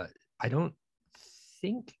I don't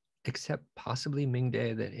think, except possibly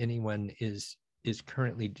Mingde, that anyone is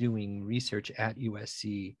currently doing research at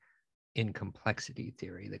USC in complexity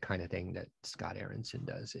theory, the kind of thing that Scott Aronson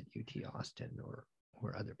does at UT Austin or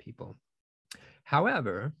other people.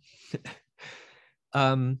 However,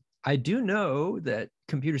 I do know that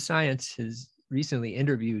computer science has recently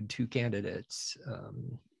interviewed two candidates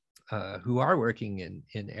who are working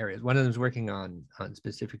in areas. One of them is working on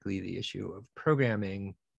specifically the issue of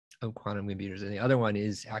programming of quantum computers, and the other one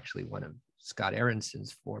is actually one of Scott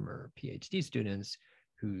Aronson's former PhD students,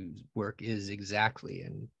 whose work is exactly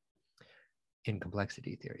in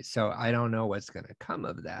complexity theory. So I don't know what's going to come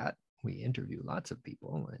of that. We interview lots of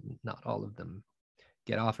people, and not all of them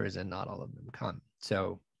get offers, and not all of them come.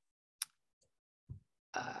 So,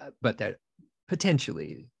 but that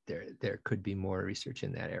potentially there could be more research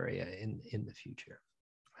in that area in the future.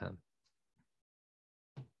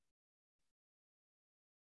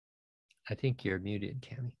 I think you're muted,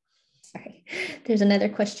 Cami. Sorry. There's another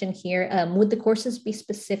question here. Would the courses be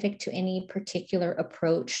specific to any particular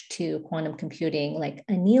approach to quantum computing, like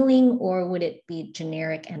annealing, or would it be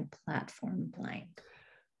generic and platform blind?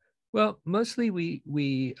 Well, mostly we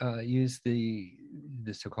use the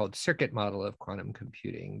so-called circuit model of quantum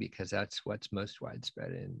computing because that's what's most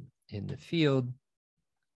widespread in the field.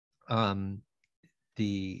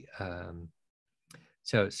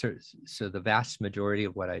 So the vast majority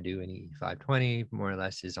of what I do in E520 more or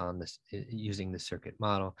less is on this using the circuit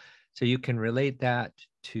model. So you can relate that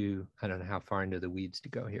to, I don't know how far into the weeds to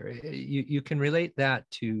go here. You can relate that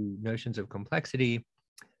to notions of complexity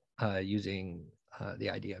using the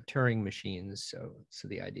idea of Turing machines. So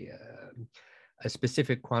the idea, a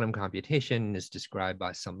specific quantum computation is described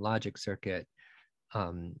by some logic circuit.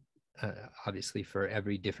 Obviously, for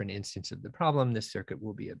every different instance of the problem, this circuit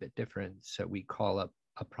will be a bit different. So we call up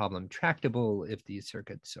a problem tractable if these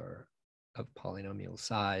circuits are of polynomial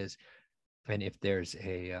size, and if there's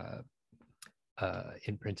in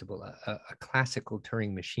principle, a classical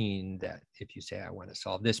Turing machine that if you say, I want to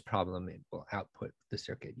solve this problem, it will output the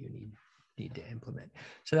circuit you need to implement.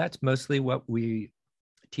 So that's mostly what we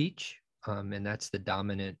teach, and that's the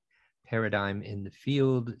dominant paradigm in the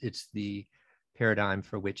field. It's the paradigm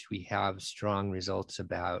for which we have strong results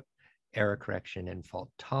about error correction and fault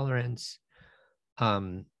tolerance.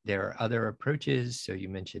 There are other approaches. So you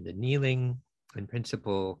mentioned annealing. In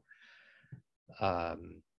principle, so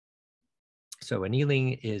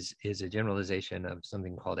annealing is a generalization of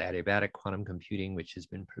something called adiabatic quantum computing, which has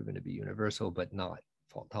been proven to be universal, but not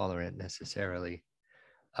fault tolerant necessarily.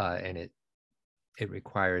 And it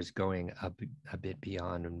requires going a bit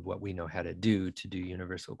beyond what we know how to do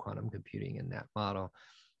universal quantum computing in that model.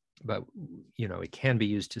 But it can be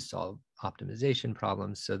used to solve optimization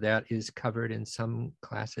problems. So that is covered in some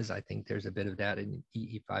classes. I think there's a bit of that in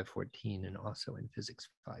EE 514 and also in Physics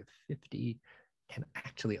 550, and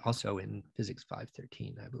actually also in Physics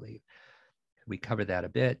 513, I believe. We cover that a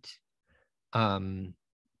bit.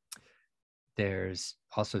 There's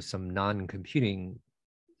also some non-computing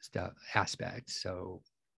aspects. So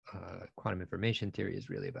quantum information theory is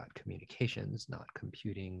really about communications, not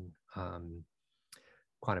computing.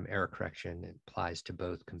 Quantum error correction applies to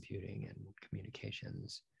both computing and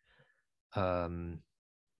communications.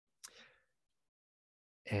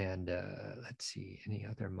 Let's see, any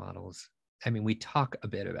other models? I mean, we talk a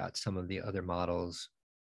bit about some of the other models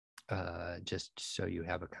just so you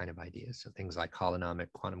have a kind of idea. So things like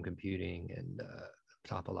holonomic quantum computing and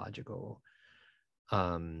topological,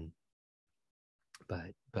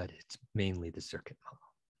 but it's mainly the circuit model.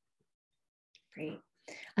 Great.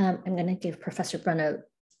 I'm going to give Professor Brunn a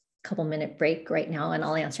couple-minute break right now, and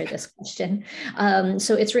I'll answer this question.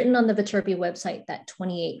 So it's written on the Viterbi website that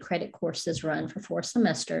 28 credit courses run for 4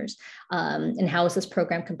 semesters. And how is this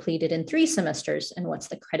program completed in 3 semesters, and what's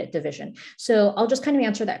the credit division? So I'll just kind of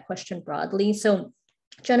answer that question broadly. So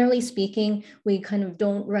generally speaking, we kind of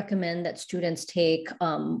don't recommend that students take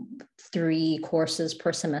 3 courses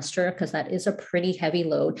per semester because that is a pretty heavy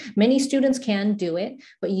load. Many students can do it,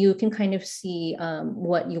 but you can kind of see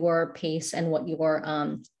what your pace and what your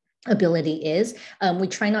ability is. We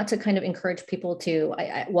try not to kind of encourage people to,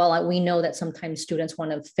 while we know that sometimes students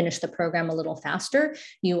want to finish the program a little faster,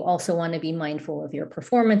 you also want to be mindful of your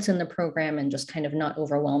performance in the program and just kind of not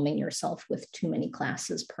overwhelming yourself with too many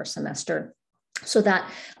classes per semester. So that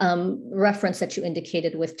reference that you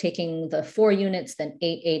indicated with taking the 4 units, then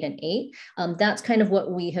 8, 8, and 8, that's kind of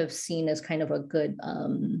what we have seen as kind of a good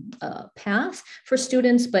path for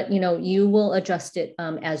students, but you will adjust it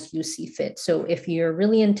as you see fit. So if you're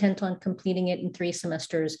really intent on completing it in 3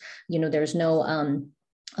 semesters, there's no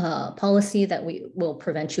policy that we will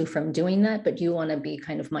prevent you from doing that, but you want to be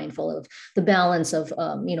kind of mindful of the balance of,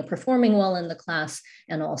 performing well in the class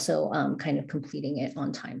and also kind of completing it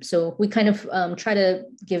on time. So we kind of try to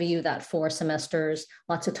give you that 4 semesters.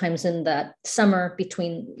 Lots of times in that summer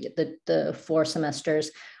between the 4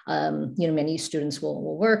 semesters, many students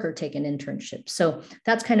will work or take an internship. So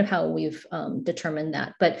that's kind of how we've determined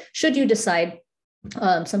that. But should you decide,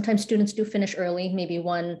 sometimes students do finish early, maybe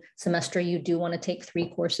one semester you do want to take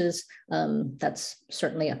 3 courses. That's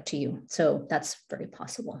certainly up to you. So that's very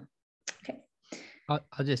possible. Okay.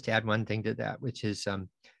 I'll just add one thing to that, which is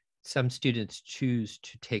some students choose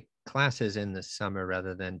to take classes in the summer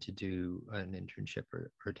rather than to do an internship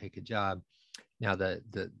or take a job. Now,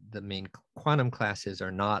 the main quantum classes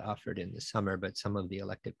are not offered in the summer, but some of the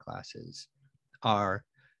elective classes are.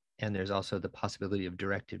 And there's also the possibility of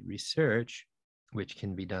directed research, which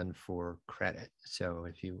can be done for credit. So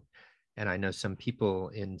and I know some people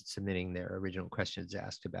in submitting their original questions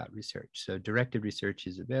asked about research. So directed research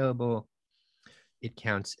is available. It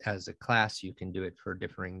counts as a class. You can do it for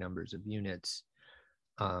differing numbers of units.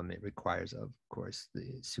 It requires, of course,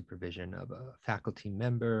 the supervision of a faculty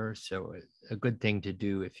member. So a good thing to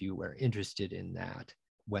do if you were interested in that,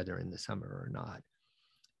 whether in the summer or not,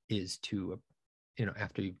 is to,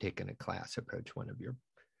 after you've taken a class, approach one of your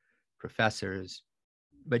professors,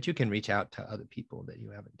 but you can reach out to other people that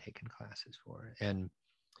you haven't taken classes for, and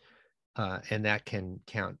that can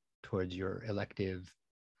count towards your elective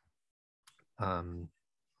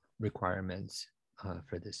requirements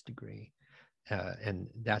for this degree, and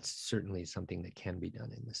that's certainly something that can be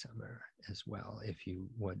done in the summer as well. If you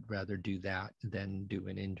would rather do that than do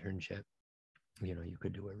an internship, you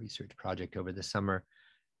could do a research project over the summer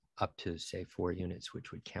up to, say, 4 units,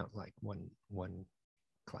 which would count like one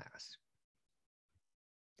class.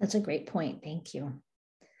 That's a great point. Thank you.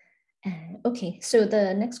 Okay, so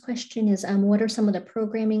the next question is, what are some of the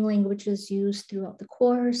programming languages used throughout the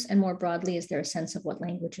course? And more broadly, is there a sense of what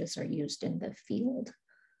languages are used in the field?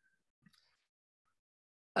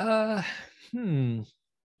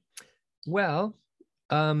 Well,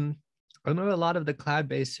 I know a lot of the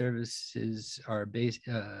cloud-based services are based,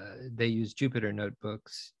 they use Jupyter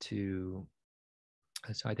notebooks so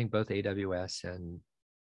I think both AWS and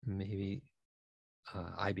maybe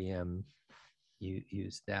IBM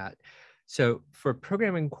use that. So for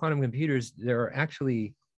programming quantum computers, there are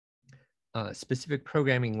actually specific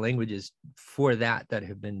programming languages for that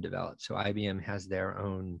have been developed. So IBM has their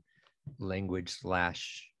own language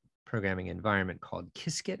 / programming environment called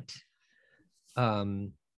Qiskit.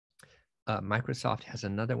 Microsoft has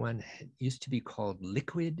another one. It used to be called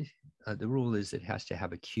Liquid. The rule is it has to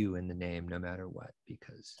have a Q in the name no matter what,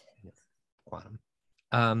 because quantum.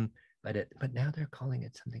 But now they're calling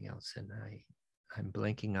it something else, and I'm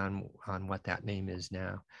blanking on what that name is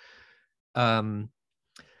now.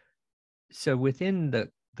 So within the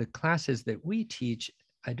classes that we teach,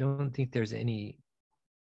 I don't think there's any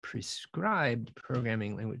prescribed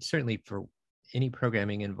programming language. Certainly for any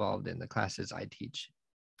programming involved in the classes I teach,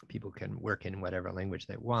 people can work in whatever language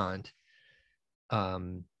they want.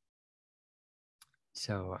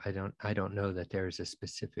 So I don't know that there's a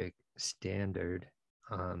specific standard.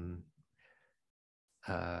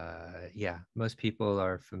 Yeah, most people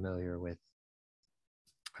are familiar with,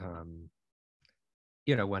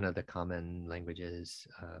 one of the common languages,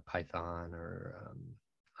 Python, or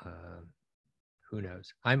who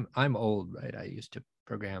knows. I'm old, right? I used to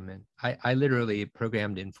program I literally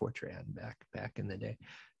programmed in Fortran back in the day,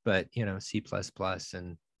 but C++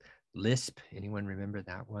 and Lisp. Anyone remember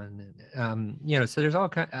that one? So there's all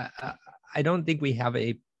kind. I don't think we have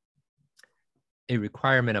a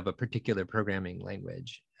requirement of a particular programming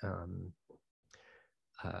language,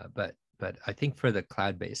 but I think for the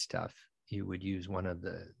cloud-based stuff, you would use one of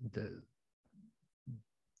the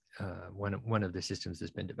one of the systems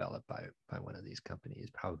that's been developed by one of these companies,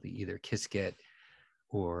 probably either Qiskit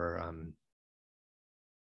or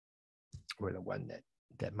the one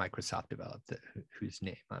that Microsoft developed, whose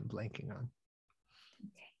name I'm blanking on.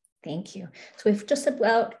 Okay, thank you. So we've just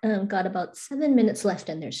about got about 7 minutes left,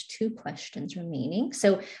 and there's 2 questions remaining.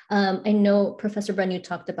 So I know, Professor Brunn, you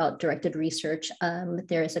talked about directed research.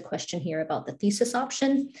 There is a question here about the thesis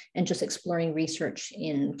option and just exploring research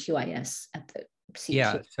in QIS at the CQ.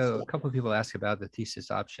 Yeah, so a couple of people asked about the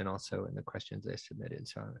thesis option also in the questions they submitted.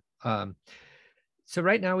 So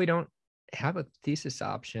right now we don't have a thesis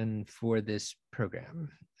option for this program.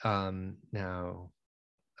 Now,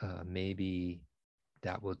 maybe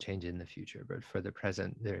that will change in the future, but for the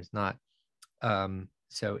present, there's not.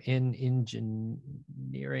 So in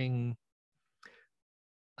engineering,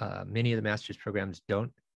 many of the master's programs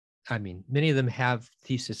don't I mean, many of them have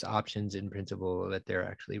thesis options in principle, but they're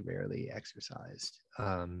actually rarely exercised.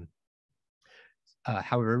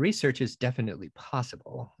 However, research is definitely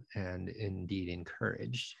possible and indeed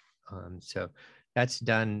encouraged. So that's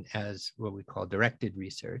done as what we call directed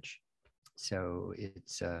research. So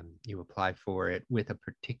it's you apply for it with a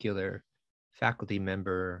particular faculty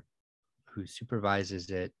member who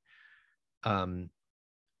supervises it.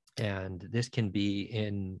 And this can be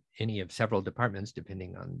in any of several departments,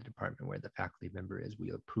 depending on the department where the faculty member is.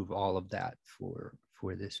 We approve all of that for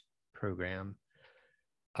this program.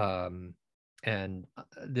 And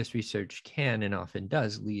this research can and often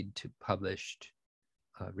does lead to published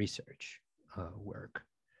research work,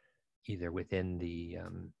 either within the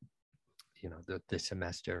the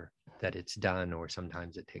semester that it's done, or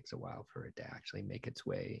sometimes it takes a while for it to actually make its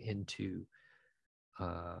way into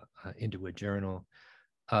a journal,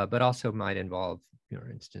 but also might involve, for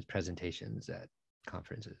instance, presentations at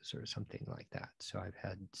conferences or something like that. So I've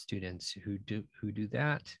had students who do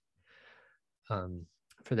that.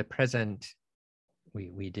 For the present,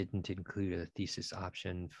 we didn't include a thesis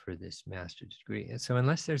option for this master's degree. And so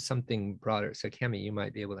unless there's something broader, so Cami, you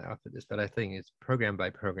might be able to offer this, but I think it's program by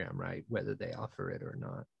program, right? Whether they offer it or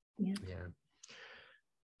not. Yeah.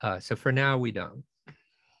 So for now, we don't.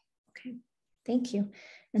 Okay, thank you.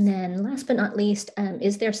 And then last but not least,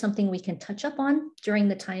 is there something we can touch up on during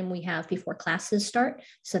the time we have before classes start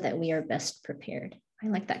so that we are best prepared? I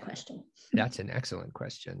like that question. That's an excellent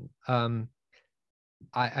question.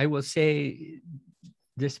 I will say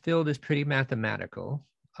this field is pretty mathematical,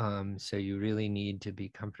 so you really need to be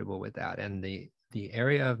comfortable with that. And the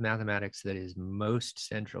area of mathematics that is most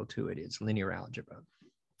central to it is linear algebra.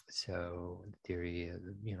 So the theory of,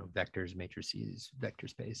 vectors, matrices, vector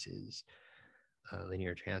spaces,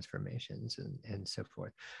 linear transformations, and so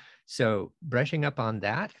forth. So brushing up on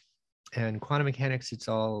that. And quantum mechanics, it's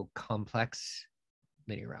all complex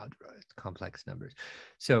linear algebra, it's complex numbers.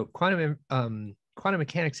 So quantum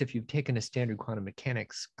mechanics, if you've taken a standard quantum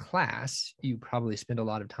mechanics class, you probably spend a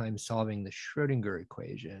lot of time solving the Schrodinger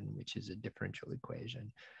equation, which is a differential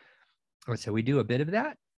equation. So we do a bit of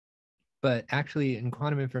that, but actually in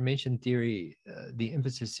quantum information theory, the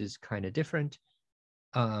emphasis is kind of different.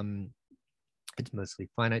 It's mostly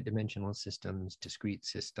finite dimensional systems, discrete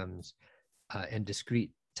systems, and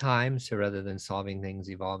discrete time. So rather than solving things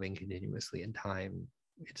evolving continuously in time,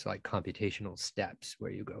 it's like computational steps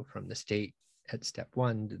where you go from the state at step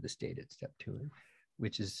 1 to the state at step 2,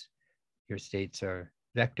 which is your states are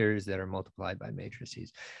vectors that are multiplied by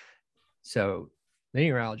matrices. So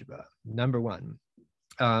linear algebra, number 1.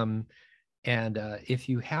 And if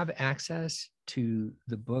you have access to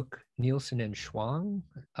the book Nielsen and Schwang,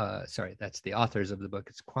 sorry, that's the authors of the book.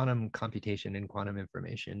 It's Quantum Computation and Quantum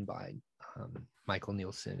Information by Michael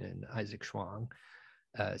Nielsen and Isaac Schwang.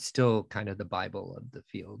 Still kind of the Bible of the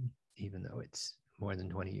field, even though it's more than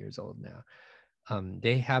 20 years old now.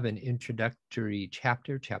 They have an introductory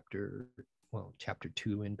chapter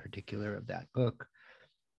 2 in particular of that book,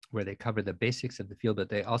 where they cover the basics of the field, but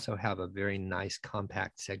they also have a very nice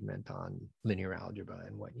compact segment on linear algebra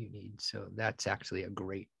and what you need. So that's actually a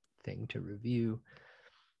great thing to review.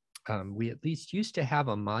 We at least used to have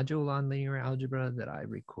a module on linear algebra that I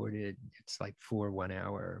recorded. It's like 4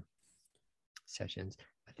 one-hour sessions.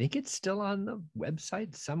 I think it's still on the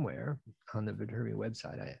website somewhere, on the Viterbi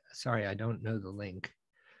website. Sorry, I don't know the link,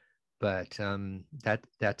 but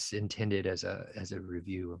that's intended as a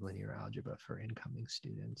review of linear algebra for incoming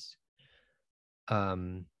students.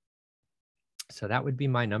 So that would be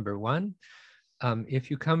my number 1. If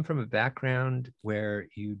you come from a background where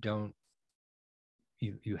you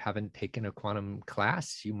haven't taken a quantum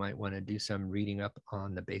class, you might want to do some reading up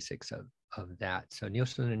on the basics of that. So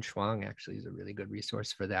Nielsen and Schwang actually is a really good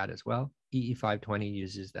resource for that as well. EE 520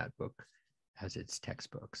 uses that book as its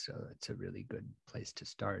textbook, so it's a really good place to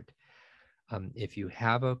start. If you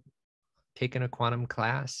have taken a quantum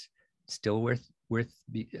class, still worth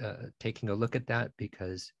taking a look at that,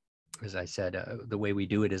 because, as I said, the way we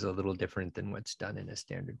do it is a little different than what's done in a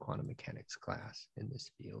standard quantum mechanics class in this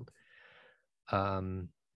field. And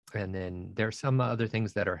then there are some other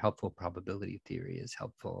things that are helpful. Probability theory is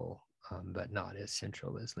helpful, but not as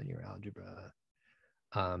central as linear algebra.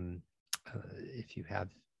 If you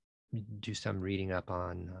do some reading up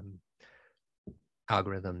on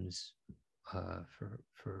algorithms,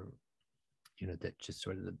 for that just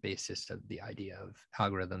sort of the basis of the idea of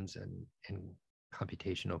algorithms and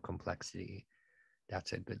computational complexity,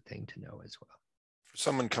 that's a good thing to know as well. For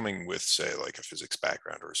someone coming with, say, like a physics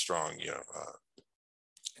background or a strong,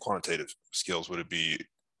 quantitative skills, would it be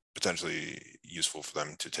potentially useful for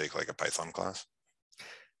them to take like a Python class?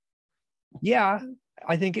 Yeah,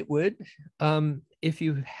 I think it would. If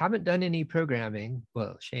you haven't done any programming,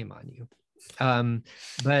 well, shame on you.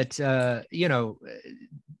 But you know,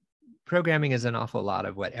 programming is an awful lot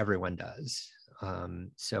of what everyone does.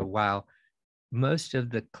 So while most of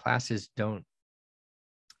the classes don't,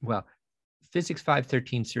 well, Physics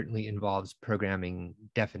 513 certainly involves programming,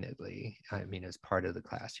 definitely. I mean, as part of the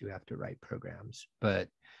class, you have to write programs. But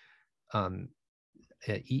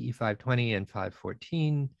EE 520 and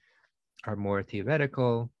 514 are more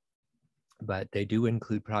theoretical, but they do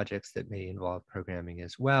include projects that may involve programming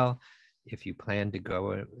as well. If you plan to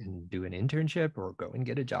go and do an internship or go and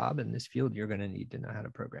get a job in this field, you're going to need to know how to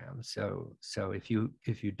program. So if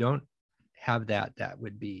you don't have that, that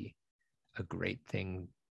would be a great thing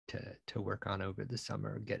to work on over the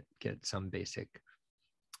summer. Get some basic,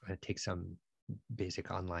 take some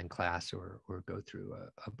basic online class, or go through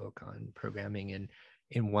a book on programming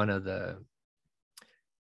in one of the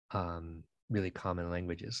really common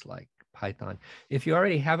languages like Python. If you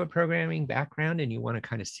already have a programming background and you want to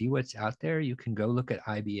kind of see what's out there, you can go look at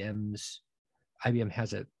IBM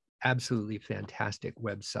has an absolutely fantastic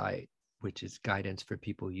website, which is guidance for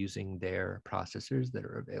people using their processors that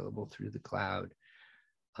are available through the cloud.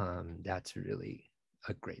 That's really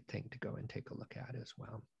a great thing to go and take a look at as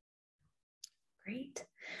well. Great.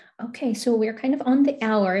 Okay, so we're kind of on the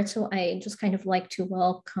hour, so I just kind of like to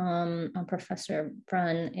welcome Professor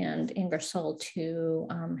Brunn and Ingersoll to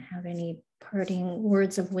have any parting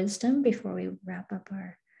words of wisdom before we wrap up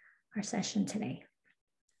our session today.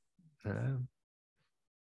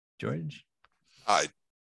 George?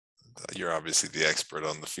 You're obviously the expert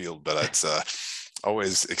on the field, but it's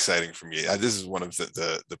always exciting for me. This is one of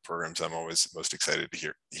the programs I'm always most excited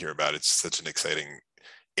to hear about. It's such an exciting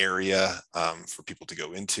area for people to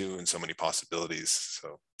go into, and so many possibilities.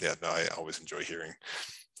 So yeah, no, I always enjoy hearing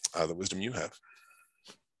the wisdom you have.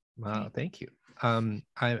 Wow, thank you. I'm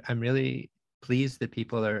really pleased that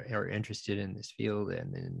people are interested in this field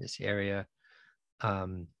and in this area.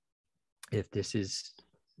 If this is,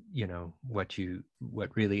 you know, what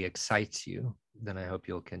really excites you, then I hope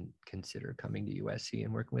you'll consider coming to USC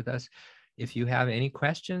and working with us. If you have any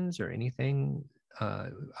questions or anything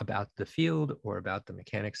about the field or about the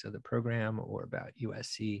mechanics of the program or about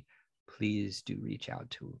USC, please do reach out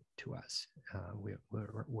to us.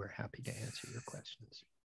 We're happy to answer your questions.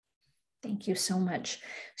 Thank you so much.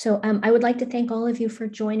 So I would like to thank all of you for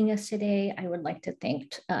joining us today. I would like to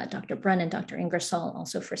thank Dr. Brunn and Dr. Ingersoll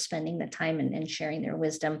also for spending the time and sharing their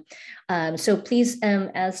wisdom. So please,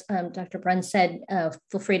 as Dr. Brunn said,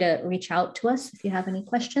 feel free to reach out to us if you have any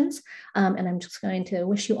questions. And I'm just going to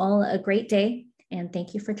wish you all a great day, and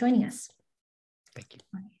thank you for joining us. Thank you.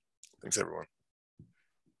 Thanks, everyone.